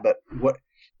stab at what?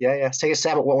 Yeah. Take a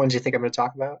stab at what ones you think I'm going to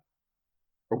talk about,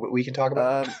 or what we can talk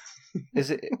about.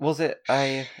 Was it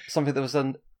something that was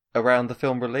done around the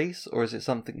film release, or is it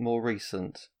something more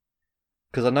recent?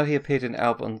 Because I know he appeared in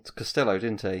Abbott and Costello,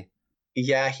 didn't he?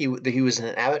 Yeah, he was in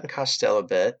an Abbott and Costello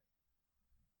bit.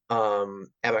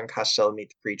 Abbott and Costello Meet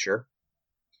the Creature.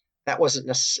 That was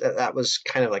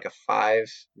kind of like a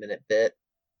 5-minute bit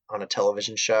on a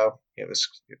television show. It was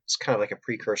kind of like a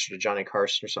precursor to Johnny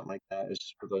Carson or something like that. It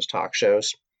was for those talk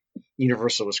shows.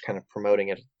 Universal was kind of promoting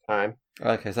it at the time.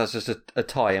 Okay, so that's just a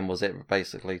tie-in, was it,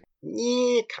 basically?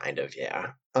 Yeah, kind of, yeah.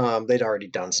 They'd already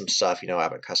done some stuff,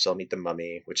 Abbott and Costello Meet the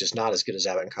Mummy, which is not as good as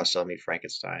Abbott and Costello Meet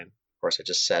Frankenstein. Of course, I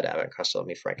just said Abbott and Costello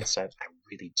Meet Frankenstein. I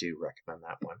really do recommend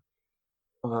that one.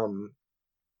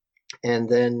 And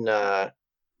then,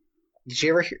 did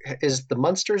you ever hear, is the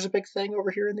Munsters a big thing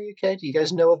over here in the UK? Do you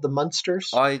guys know of the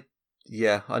Munsters? I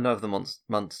know of the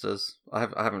Munsters. I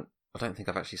don't think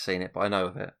I've actually seen it, but I know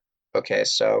of it. Okay,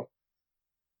 so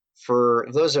for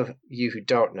those of you who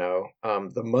don't know,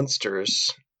 the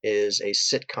Munsters is a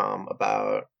sitcom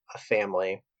about a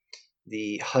family.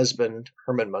 The husband,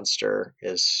 Herman Munster,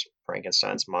 is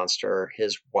Frankenstein's monster.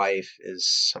 His wife is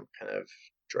some kind of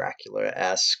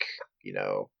Dracula-esque,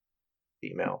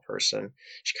 female person.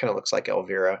 She kind of looks like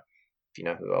Elvira, if you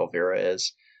know who Elvira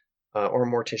is. Or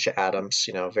Morticia Addams,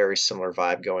 very similar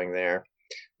vibe going there.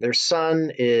 Their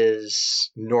son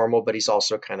is normal, but he's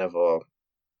also kind of a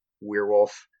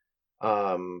werewolf.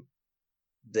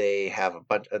 They have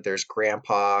there's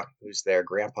Grandpa who's there.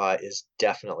 Grandpa is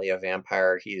definitely a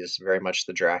vampire. He is very much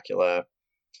the Dracula.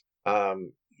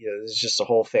 There's just a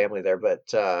whole family there, but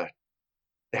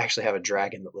they actually have a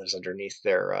dragon that lives underneath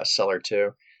their cellar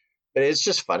too. But it's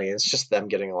just funny. It's just them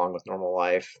getting along with normal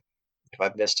life. If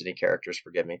I've missed any characters,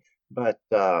 forgive me. But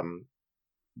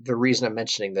the reason I'm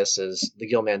mentioning this is the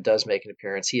Gill Man does make an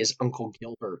appearance. He is Uncle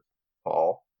Gilbert,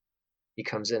 Paul. He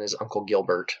comes in as Uncle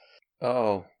Gilbert.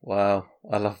 Oh, wow.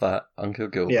 I love that. Uncle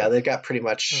Gilbert. Yeah, they've got pretty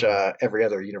much every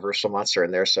other Universal monster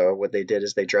in there. So what they did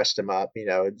is they dressed him up.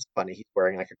 It's funny. He's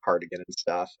wearing like a cardigan and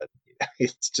stuff. And,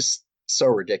 it's just so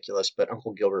ridiculous. But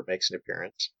Uncle Gilbert makes an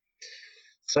appearance.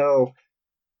 So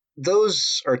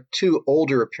those are two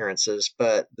older appearances.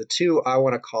 But the two I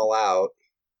want to call out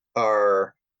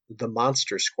are The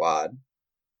Monster Squad,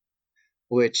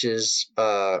 which is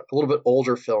a little bit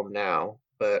older film now.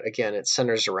 But again, it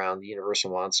centers around the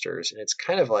Universal monsters, and it's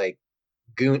kind of like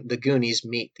the Goonies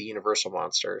meet the Universal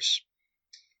monsters.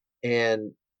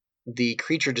 And the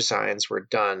creature designs were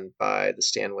done by the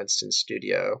Stan Winston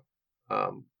studio,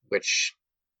 which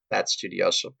that studio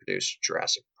also produced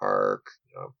Jurassic Park,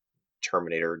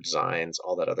 Terminator designs,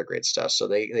 all that other great stuff. So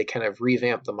they kind of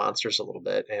revamped the monsters a little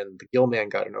bit, and the Gill Man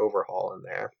got an overhaul in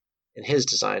there. And his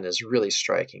design is really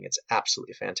striking. It's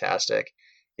absolutely fantastic.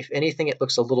 If anything, it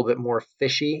looks a little bit more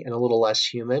fishy and a little less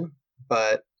human,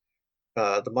 but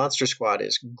the Monster Squad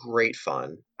is great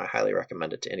fun. I highly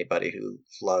recommend it to anybody who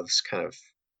loves kind of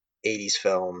 80s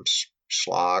films,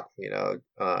 schlock,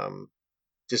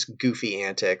 just goofy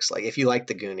antics. Like if you like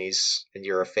the Goonies and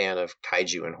you're a fan of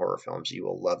kaiju and horror films, you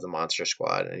will love the Monster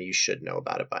Squad, and you should know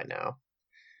about it by now.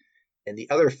 And the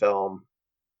other film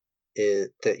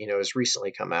that has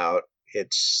recently come out,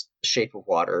 it's Shape of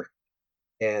Water,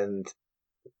 and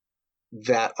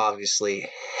that obviously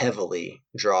heavily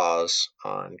draws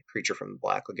on Creature from the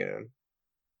Black Lagoon.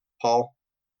 Paul,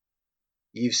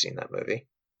 you've seen that movie.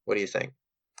 What do you think?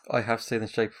 I have seen The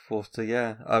Shape of Water,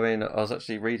 yeah. I mean, I was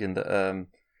actually reading that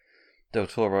Del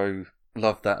Toro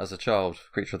loved that as a child,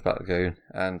 Creature of the Black Lagoon,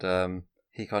 and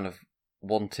he kind of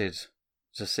wanted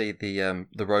to see the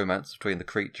romance between the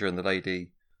creature and the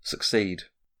lady succeed,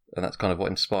 and that's kind of what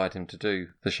inspired him to do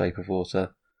The Shape of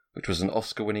Water, which was an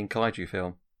Oscar-winning kaiju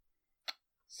film.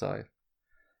 So,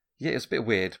 yeah, it's a bit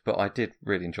weird, but I did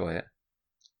really enjoy it.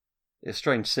 It's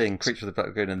strange seeing Creature of the Black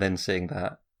Lagoon and then seeing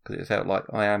that, because it felt like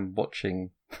I am watching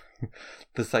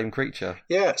the same creature.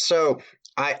 Yeah, so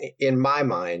in my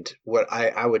mind, what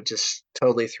I would just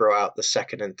totally throw out the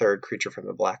second and third Creature from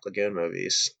the Black Lagoon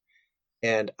movies.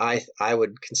 And I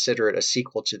would consider it a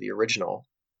sequel to the original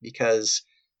because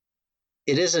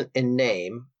it isn't in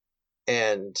name,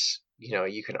 and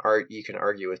you can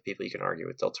argue with people. You can argue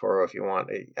with Del Toro if you want.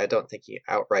 I don't think he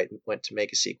outright went to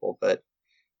make a sequel, but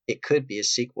it could be a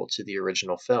sequel to the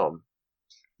original film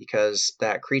because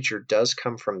that creature does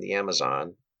come from the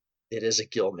Amazon. It is a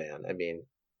gill man. I mean,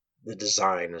 the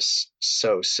design is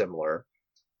so similar.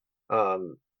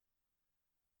 In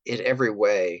every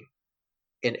way,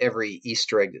 in every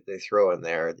Easter egg that they throw in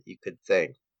there that you could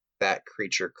think, that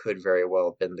creature could very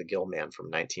well have been the gill man from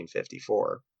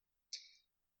 1954.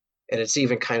 And it's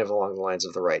even kind of along the lines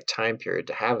of the right time period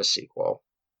to have a sequel.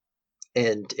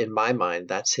 And in my mind,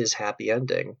 that's his happy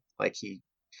ending. Like, he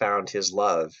found his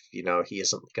love. He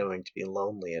isn't going to be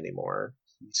lonely anymore.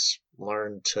 He's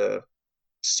learned to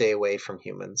stay away from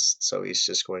humans, so he's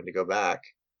just going to go back.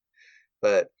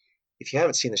 But if you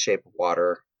haven't seen The Shape of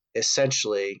Water,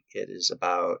 essentially it is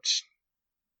about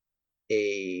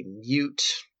a mute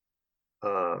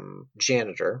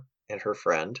janitor and her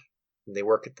friend. They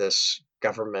work at this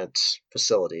government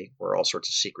facility where all sorts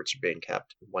of secrets are being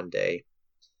kept. One day,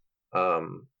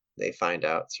 they find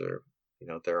out through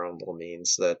their own little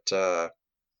means that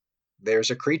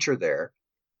there's a creature there,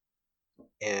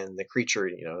 and the creature,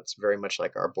 it's very much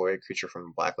like our boy creature from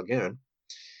the Black Lagoon.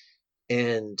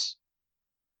 And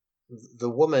the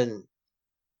woman,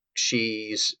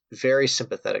 she's very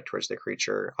sympathetic towards the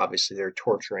creature. Obviously, they're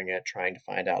torturing it, trying to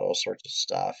find out all sorts of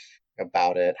stuff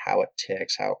about it, how it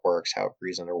ticks, how it works, how it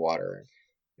breathes underwater.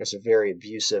 There's a very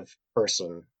abusive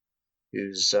person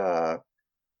who's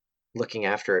looking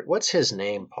after it. What's his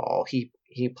name, Paul?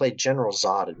 He played General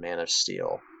Zod in Man of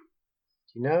Steel.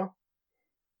 Do you know?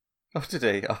 Oh, did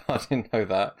he? Oh, I didn't know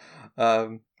that.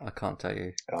 I can't tell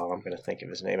you. Oh, I'm going to think of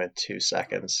his name in 2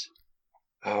 seconds.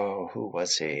 Oh, who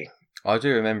was he? I do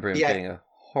remember him being a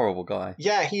horrible guy.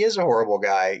 Yeah, he is a horrible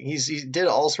guy. He did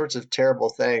all sorts of terrible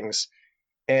things.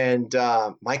 And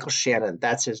Michael Shannon,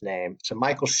 that's his name. So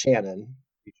Michael Shannon,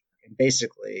 and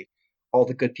basically all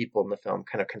the good people in the film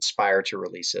kind of conspire to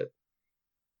release it.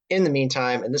 In the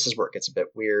meantime, and this is where it gets a bit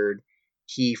weird,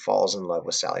 he falls in love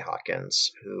with Sally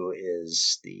Hawkins, who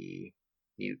is the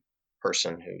mute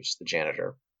person who's the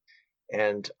janitor.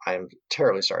 And I'm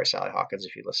terribly sorry, Sally Hawkins,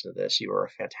 if you listen to this. You are a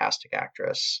fantastic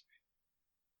actress.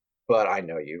 But I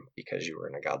know you because you were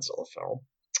in a Godzilla film.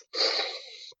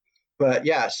 But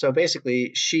yeah, so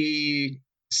basically she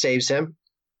saves him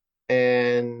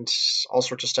and all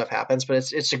sorts of stuff happens. But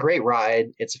it's a great ride.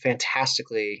 It's a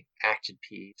fantastically acted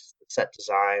piece. The set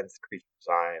designs, the creature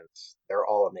designs, they're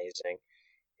all amazing.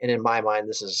 And in my mind,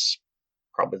 this is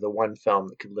probably the one film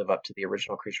that could live up to the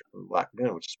original Creature from the Black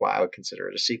Lagoon, which is why I would consider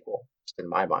it a sequel, just in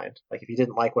my mind. Like, if you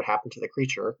didn't like what happened to the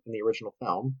creature in the original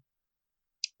film,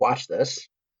 watch this.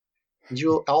 And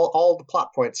all the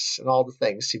plot points and all the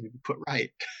things seem to be put right.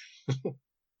 What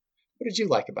did you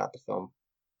like about the film?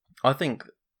 I think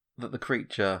that the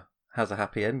creature has a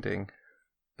happy ending,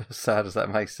 as sad as that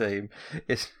may seem.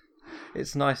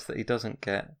 It's nice that he does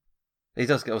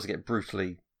also get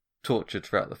brutally tortured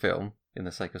throughout the film in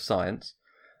the sake of science,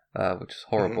 which is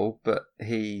horrible. Mm-hmm. But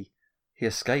he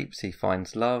escapes. He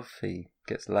finds love. He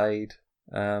gets laid.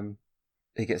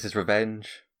 He gets his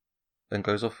revenge, and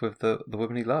goes off with the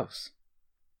woman he loves.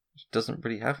 Which doesn't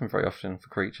really happen very often for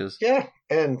creatures. Yeah,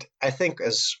 and I think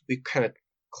as we kind of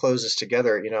close this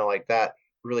together, like that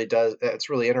really does. It's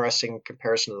really interesting in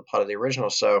comparison to the plot of the original.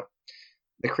 So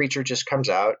the creature just comes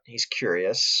out. He's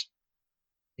curious.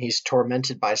 He's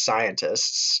tormented by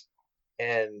scientists.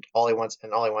 And all he wants to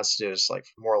do is like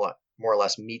more or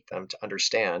less meet them to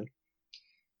understand.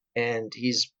 And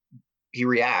he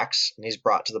reacts, and he's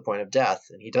brought to the point of death,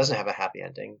 and he doesn't have a happy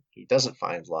ending. He doesn't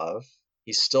find love.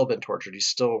 He's still been tortured. He's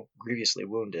still grievously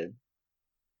wounded.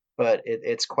 But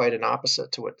it's quite an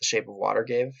opposite to what The Shape of Water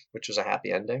gave, which was a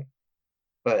happy ending.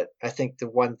 But I think the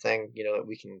one thing, that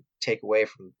we can take away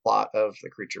from the plot of The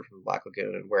Creature from the Black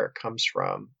Lagoon and where it comes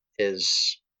from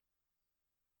is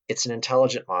it's an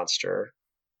intelligent monster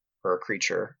or a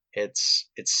creature. It's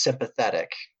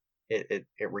sympathetic. It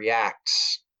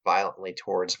reacts violently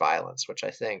towards violence, which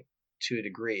I think to a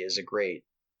degree is a great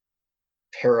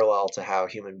parallel to how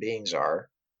human beings are.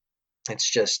 It's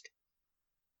just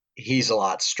he's a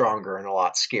lot stronger and a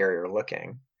lot scarier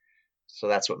looking. So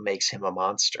that's what makes him a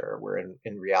monster. Where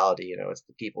in reality, it's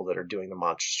the people that are doing the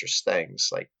monstrous things.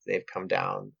 Like, they've come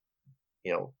down,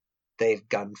 they've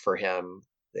gunned for him.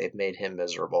 They've made him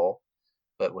miserable.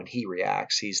 But when he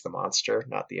reacts, he's the monster,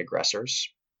 not the aggressors.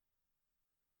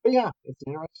 But yeah, it's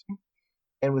interesting.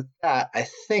 And with that, I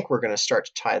think we're going to start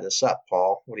to tie this up,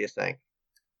 Paul. What do you think?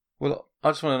 Well, I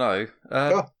just want to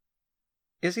know,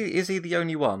 is he the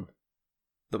only one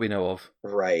that we know of.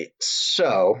 Right.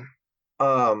 So,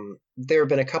 there have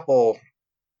been a couple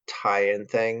tie-in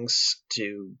things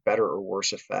to better or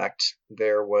worse effect.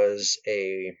 There was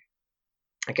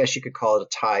I guess you could call it a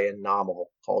tie-in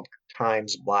novel called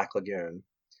Time's Black Lagoon,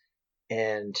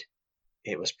 and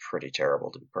it was pretty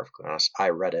terrible, to be perfectly honest. I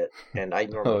read it, and I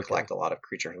normally collect a lot of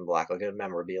Creature from the Black Lagoon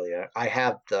memorabilia. I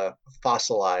have the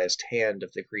fossilized hand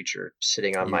of the creature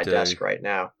sitting on my desk right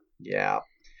now. Yeah,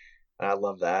 and I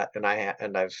love that. And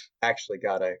I've actually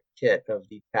got a kit of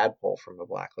the tadpole from the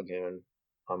Black Lagoon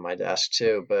on my desk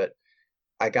too. But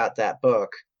I got that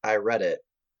book, I read it,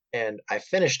 and I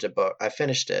finished it,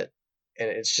 and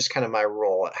it's just kind of my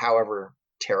rule. However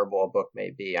terrible a book may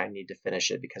be, I need to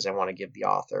finish it because I want to give the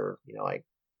author, like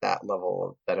that level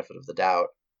of benefit of the doubt.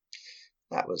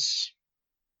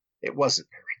 It wasn't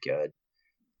very good.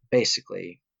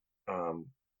 Basically,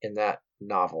 in that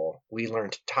novel, we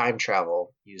learned time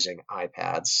travel using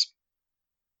iPads.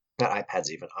 Not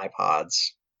iPads even,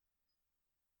 iPods.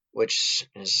 Which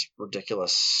is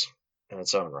ridiculous in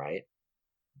its own right.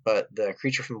 But the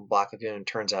creature from the Black Lagoon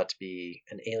turns out to be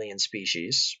an alien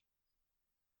species.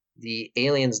 The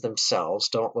aliens themselves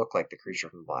don't look like the creature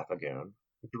from the Black Lagoon.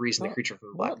 The reason the creature from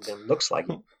the Black Lagoon looks like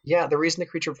the reason the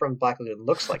creature from the Black Lagoon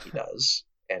looks like he does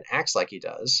and acts like he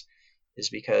does is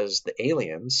because the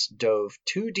aliens dove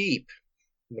too deep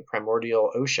in the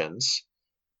primordial oceans,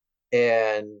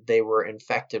 and they were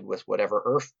infected with whatever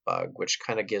earth bug, which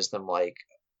kind of gives them I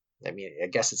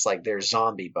guess it's like their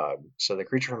zombie bug. So the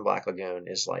creature from Black Lagoon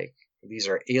is like, these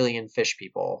are alien fish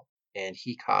people, and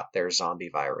he caught their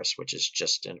zombie virus, which is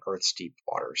just in Earth's deep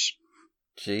waters.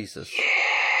 Jesus. Yeah,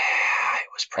 it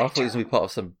was pretty I thought it was going to be part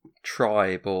of some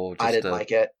tribe or just I didn't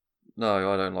like it.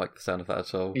 No, I don't like the sound of that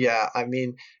at all. Yeah, I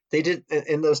mean, they did,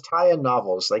 in those tie-in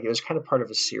novels, it was kind of part of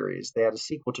a series. They had a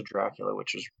sequel to Dracula,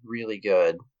 which was really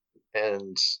good.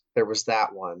 And there was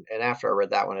that one. And after I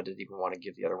read that one, I didn't even want to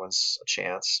give the other ones a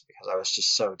chance because I was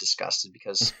just so disgusted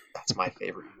because that's my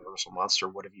favorite Universal monster.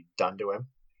 What have you done to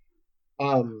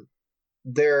him?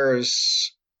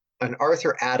 There's an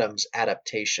Arthur Adams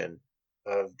adaptation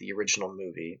of the original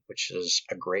movie, which is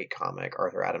a great comic.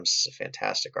 Arthur Adams is a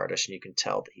fantastic artist, and you can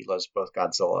tell that he loves both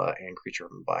Godzilla and Creature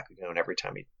from the Black Lagoon every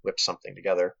time he whips something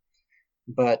together.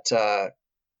 But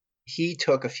he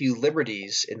took a few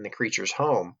liberties in the creature's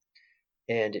home,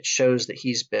 and it shows that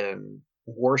he's been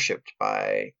worshipped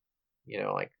by,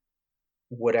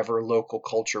 whatever local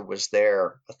culture was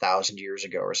there 1,000 years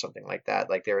ago or something like that.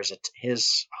 Like there is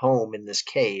his home in this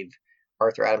cave.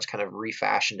 Arthur Adams kind of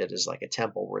refashioned it as like a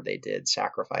temple where they did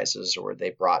sacrifices or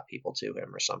they brought people to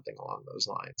him or something along those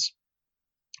lines.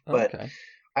 But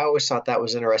I always thought that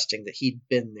was interesting that he'd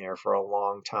been there for a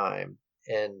long time,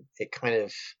 and it kind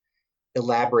of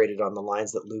elaborated on the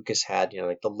lines that Lucas had,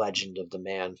 like the legend of the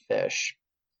man-fish.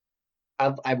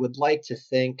 I would like to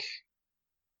think,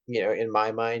 in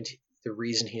my mind, the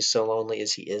reason he's so lonely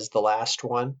is he is the last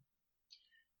one.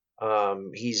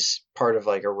 He's part of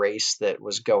like a race that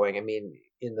was going,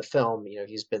 in the film,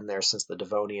 he's been there since the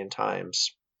Devonian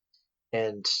times.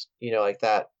 And,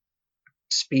 that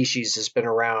species has been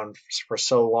around for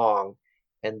so long,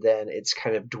 and then it's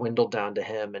kind of dwindled down to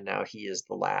him, and now he is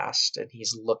the last, and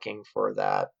he's looking for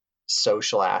that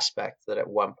social aspect that at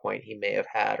one point he may have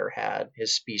had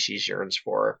his species yearns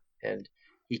for, and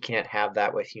he can't have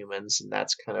that with humans. And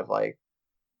that's kind of like,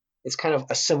 it's kind of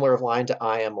a similar line to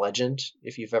I Am Legend,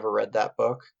 if you've ever read that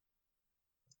book.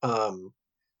 The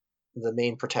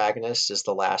main protagonist is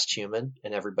the last human,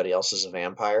 and everybody else is a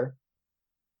vampire.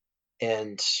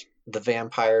 And the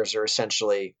vampires are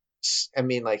essentially,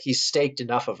 he's staked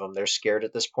enough of them. They're scared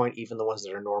at this point, even the ones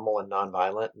that are normal and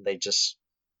nonviolent, and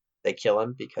they kill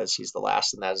him because he's the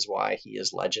last, and that is why he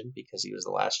is legend, because he was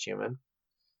the last human.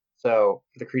 So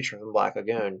the creature from the Black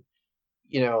Lagoon,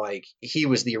 he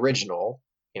was the original,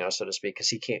 so to speak, because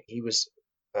he was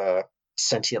a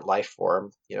sentient life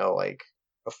form, like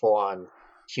a full-on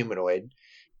humanoid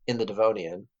in the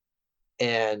Devonian.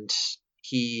 And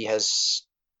he has,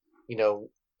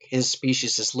 his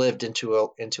species has lived into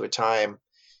a time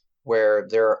where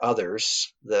there are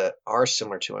others that are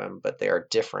similar to him, but they are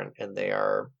different, and they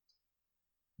are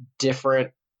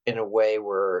different in a way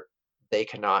where they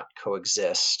cannot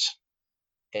coexist.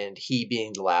 And he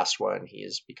being the last one, he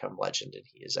has become legend, and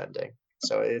he is ending.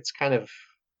 So it's kind of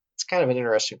an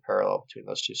interesting parallel between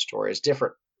those two stories.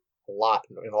 Different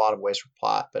in a lot of ways for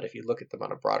plot, but if you look at them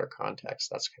on a broader context,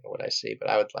 that's kind of what I see. But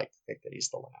I would like to think that he's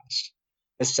the last,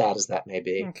 as sad as that may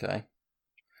be. Okay,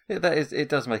 it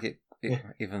does make it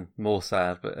even more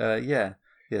sad. But yes,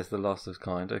 the last of his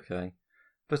kind. Okay,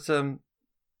 but so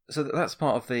that's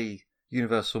part of the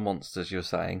Universal monsters you're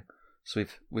saying. So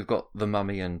we've got The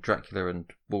Mummy and Dracula and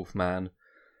Wolfman,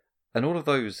 and all of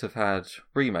those have had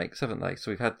remakes, haven't they?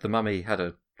 So we've had The Mummy had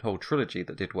a whole trilogy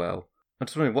that did well. I'm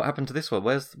just wondering what happened to this one.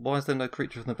 Why is there no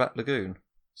Creature from the Black Lagoon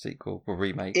sequel or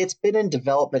remake? It's been in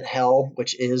development hell,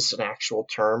 which is an actual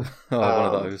term one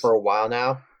of those. for a while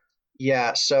now.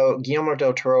 Yeah, so Guillermo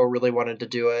del Toro really wanted to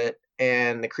do it,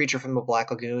 and The Creature from the Black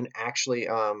Lagoon, actually,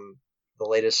 the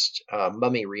latest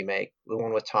Mummy remake, the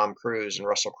one with Tom Cruise and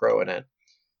Russell Crowe in it.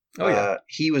 Oh, yeah.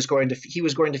 He was going to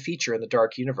feature in the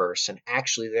Dark Universe, and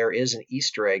actually there is an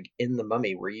Easter egg in The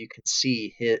Mummy where you can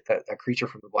see a creature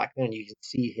from the Black Lagoon. You can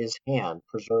see his hand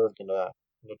preserved in a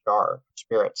jar of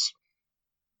spirits,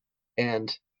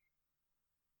 and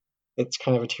it's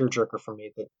kind of a tearjerker for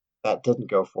me that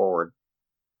didn't go forward.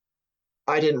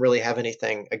 I didn't really have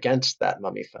anything against that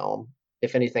Mummy film.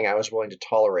 If anything, I was willing to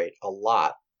tolerate a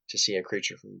lot to see a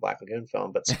Creature from the Black Lagoon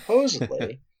film, but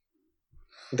supposedly.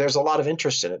 There's a lot of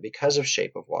interest in it because of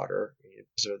Shape of Water,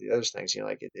 because of the other things.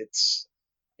 It's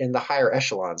in the higher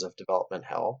echelons of development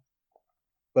hell.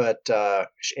 But I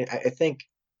think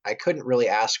I couldn't really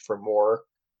ask for more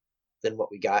than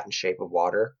what we got in Shape of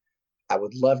Water. I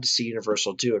would love to see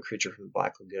Universal do a Creature from the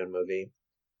Black Lagoon movie.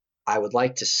 I would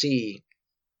like to see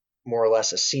more or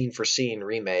less a scene-for-scene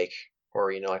remake,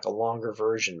 or like a longer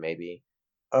version maybe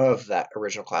of that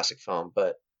original classic film.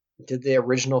 But did the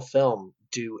original film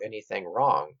do anything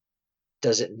wrong?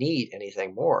 Does it need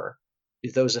anything more?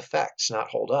 Do those effects not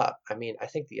hold up? I mean, I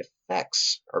think the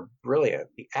effects are brilliant.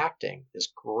 The acting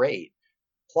is great.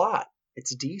 Plot,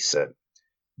 it's decent.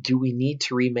 Do we need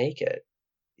to remake it?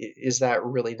 Is that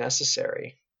really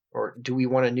necessary? Or do we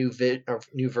want a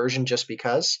new version just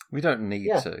because? We don't need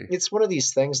to. It's one of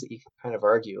these things that you can kind of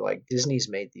argue. Like, Disney's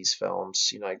made these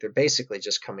films, like they're basically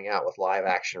just coming out with live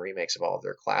action remakes of all of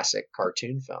their classic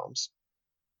cartoon films.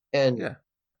 And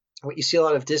what you see a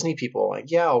lot of Disney people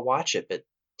like, I'll watch it, but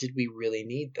did we really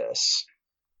need this?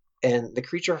 And The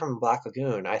Creature from the Black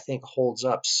Lagoon, I think, holds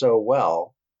up so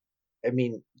well. I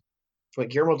mean, what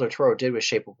Guillermo del Toro did with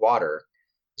Shape of Water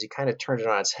is he kind of turned it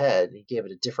on its head and he gave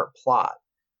it a different plot.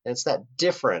 And it's that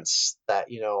difference, that,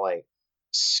 like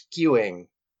skewing,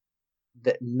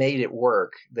 that made it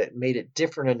work, that made it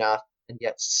different enough and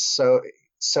yet so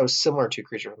similar to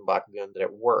Creature from the Black Lagoon that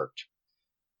it worked.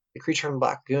 The Creature from the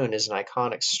Black Lagoon is an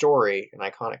iconic story, an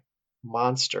iconic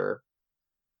monster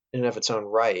in and of its own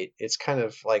right. It's kind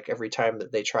of like every time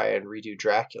that they try and redo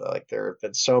Dracula, like there have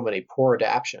been so many poor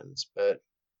adaptions, but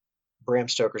Bram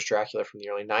Stoker's Dracula from the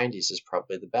early 90s is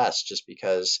probably the best, just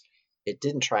because it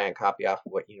didn't try and copy off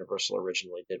of what Universal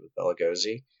originally did with Bela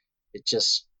Lugosi. It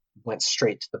just went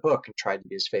straight to the book and tried to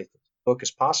be as faithful to the book as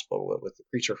possible. With The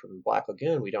Creature from the Black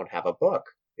Lagoon, we don't have a book.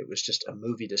 It was just a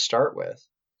movie to start with.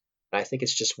 And I think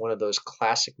it's just one of those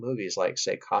classic movies, like,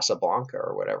 say, Casablanca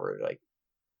or whatever. Like,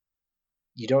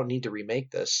 you don't need to remake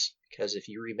this, because if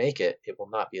you remake it, it will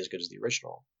not be as good as the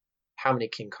original. How many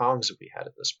King Kongs have we had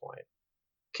at this point?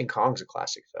 King Kong's a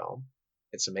classic film.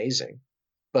 It's amazing.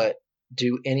 But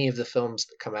do any of the films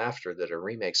that come after that are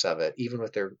remakes of it, even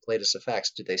with their latest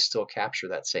effects, do they still capture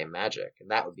that same magic?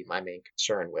 And that would be my main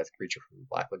concern with Creature from the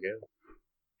Black Lagoon.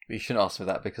 You shouldn't ask me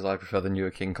that, because I prefer the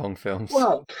newer King Kong films.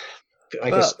 Well, I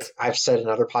guess I've said in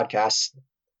other podcasts,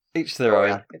 each their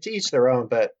own. It's each their own,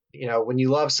 but when you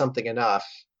love something enough,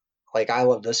 like I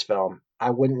love this film, I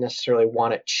wouldn't necessarily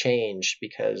want it changed,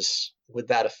 because would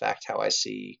that affect how I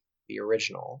see the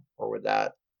original, or would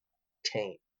that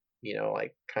taint,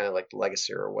 like kind of like the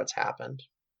legacy or what's happened?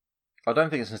 I don't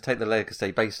think it's going to take the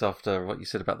legacy based after what you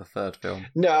said about the third film.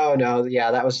 No,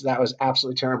 yeah, that was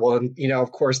absolutely terrible. And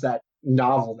of course, that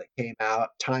novel that came out,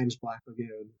 Times Black Lagoon,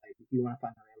 like if you want to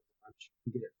find out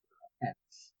you can get it for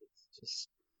pence. It's just,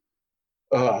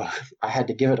 I had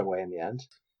to give it away in the end.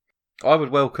 I would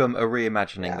welcome a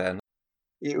reimagining then.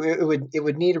 It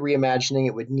would need a reimagining.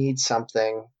 It would need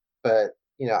something, but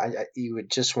you would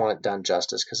just want it done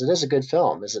justice, because it is a good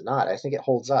film, is it not? I think it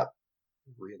holds up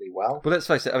really well. Well, let's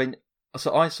face it. I mean,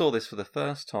 so I saw this for the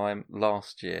first time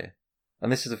last year,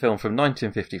 and this is a film from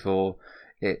 1954.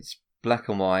 It's black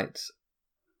and white,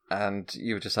 and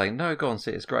you were just saying, "No, go on,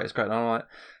 see it. It's great. It's great." And I'm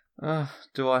like,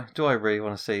 "Do I really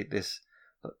want to see this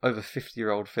over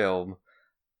 50-year-old film?"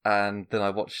 And then I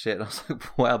watched it, and I was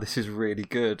like, "Wow, this is really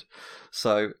good."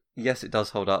 So yes, it does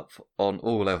hold up on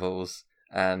all levels.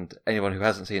 And anyone who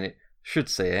hasn't seen it should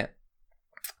see it.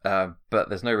 But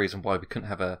there's no reason why we couldn't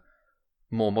have a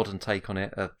more modern take on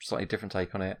it, a slightly different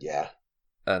take on it. Yeah.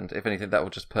 And if anything, that will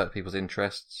just perk people's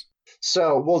interests.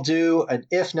 So we'll do an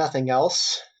if nothing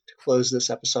else to close this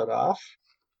episode off.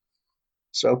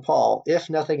 So, Paul, if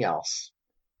nothing else.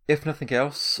 If nothing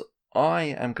else, I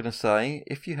am going to say,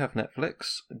 if you have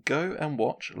Netflix, go and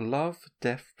watch Love,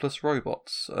 Death plus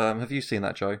Robots. Have you seen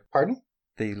that, Joe? Pardon?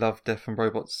 The Love, Death and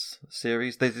Robots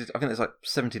series. I think there's like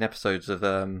 17 episodes of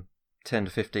 10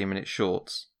 to 15 minute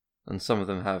shorts, and some of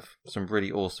them have some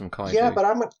really awesome kaiju. Yeah, but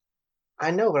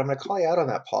I know, but I'm going to call you out on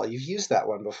that, Paul. You've used that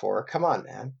one before. Come on,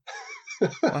 man.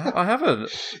 I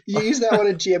haven't. You used that one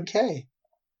at GMK.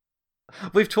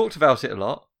 We've talked about it a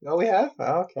lot. Oh, we have?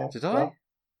 Oh, okay. Did I? Well,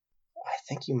 I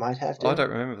think you might have to. I don't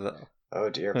remember that. Oh,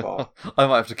 dear, Paul. I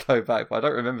might have to go back, but I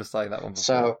don't remember saying that one before.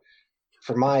 So,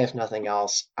 for my if nothing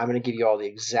else, I'm going to give you all the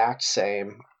exact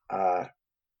same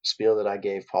spiel that I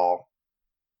gave Paul.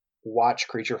 Watch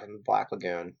Creature from the Black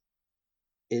Lagoon.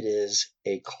 It is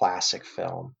a classic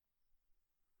film.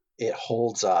 It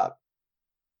holds up.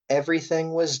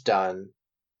 Everything was done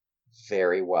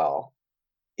very well.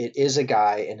 It is a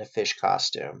guy in a fish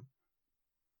costume.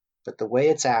 But the way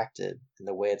it's acted and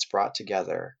the way it's brought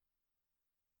together,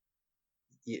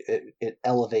 it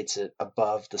elevates it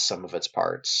above the sum of its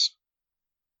parts.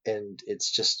 And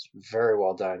it's just very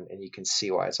well done, and you can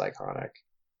see why it's iconic.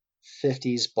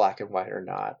 50s, black and white or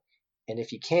not. And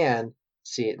if you can,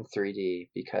 see it in 3D,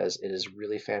 because it is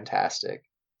really fantastic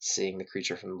seeing the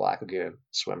creature from the Black Lagoon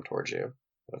swim towards you.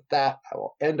 With that, I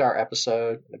will end our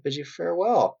episode and bid you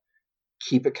farewell.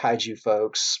 Keep it kaiju,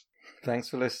 folks. Thanks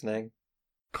for listening.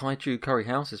 Kaiju Curry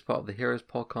House is part of the Heroes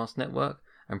Podcast Network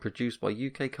and produced by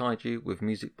UK Kaiju with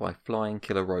music by Flying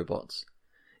Killer Robots.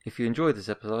 If you enjoyed this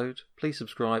episode, please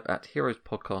subscribe at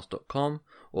heroespodcast.com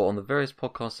or on the various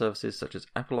podcast services such as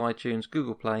Apple iTunes,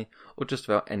 Google Play, or just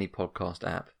about any podcast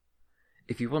app.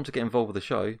 If you want to get involved with the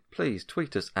show, please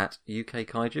tweet us at UK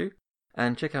Kaiju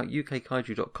and check out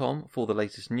ukkaiju.com for the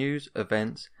latest news,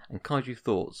 events, and kaiju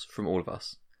thoughts from all of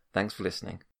us. Thanks for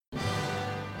listening.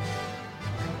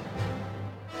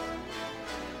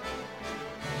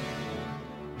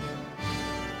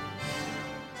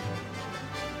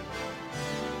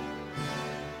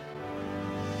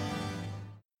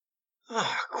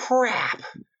 Oh, crap.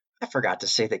 I forgot to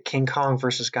say that King Kong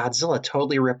vs. Godzilla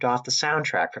totally ripped off the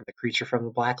soundtrack from The Creature from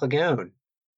the Black Lagoon.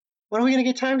 When are we going to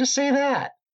get time to say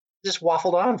that? Just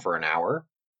waffled on for an hour.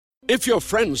 If your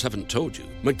friends haven't told you,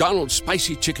 McDonald's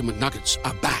Spicy Chicken McNuggets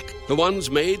are back. The ones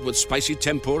made with spicy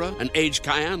tempura and aged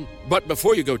cayenne. But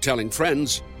before you go telling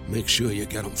friends, make sure you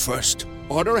get them first.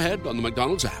 Order ahead on the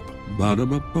McDonald's app.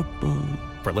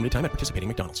 Ba-da-ba-ba-ba. For a limited time at participating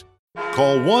McDonald's.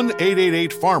 Call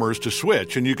 1-888-FARMERS to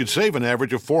switch, and you could save an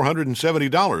average of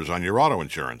 $470 on your auto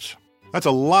insurance. That's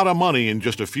a lot of money in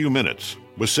just a few minutes.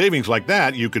 With savings like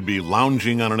that, you could be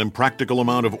lounging on an impractical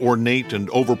amount of ornate and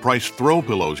overpriced throw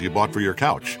pillows you bought for your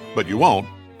couch. But you won't,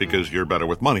 because you're better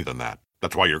with money than that.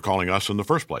 That's why you're calling us in the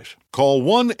first place. Call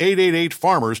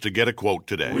 1-888-FARMERS to get a quote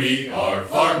today. We are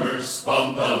farmers.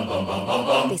 Bum, bum, bum, bum, bum,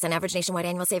 bum. Based on average nationwide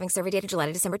annual savings survey data July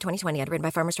to December 2020. Underwritten by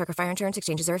Farmers Truck or Fire Insurance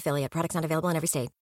Exchanges or affiliate. Products not available in every state.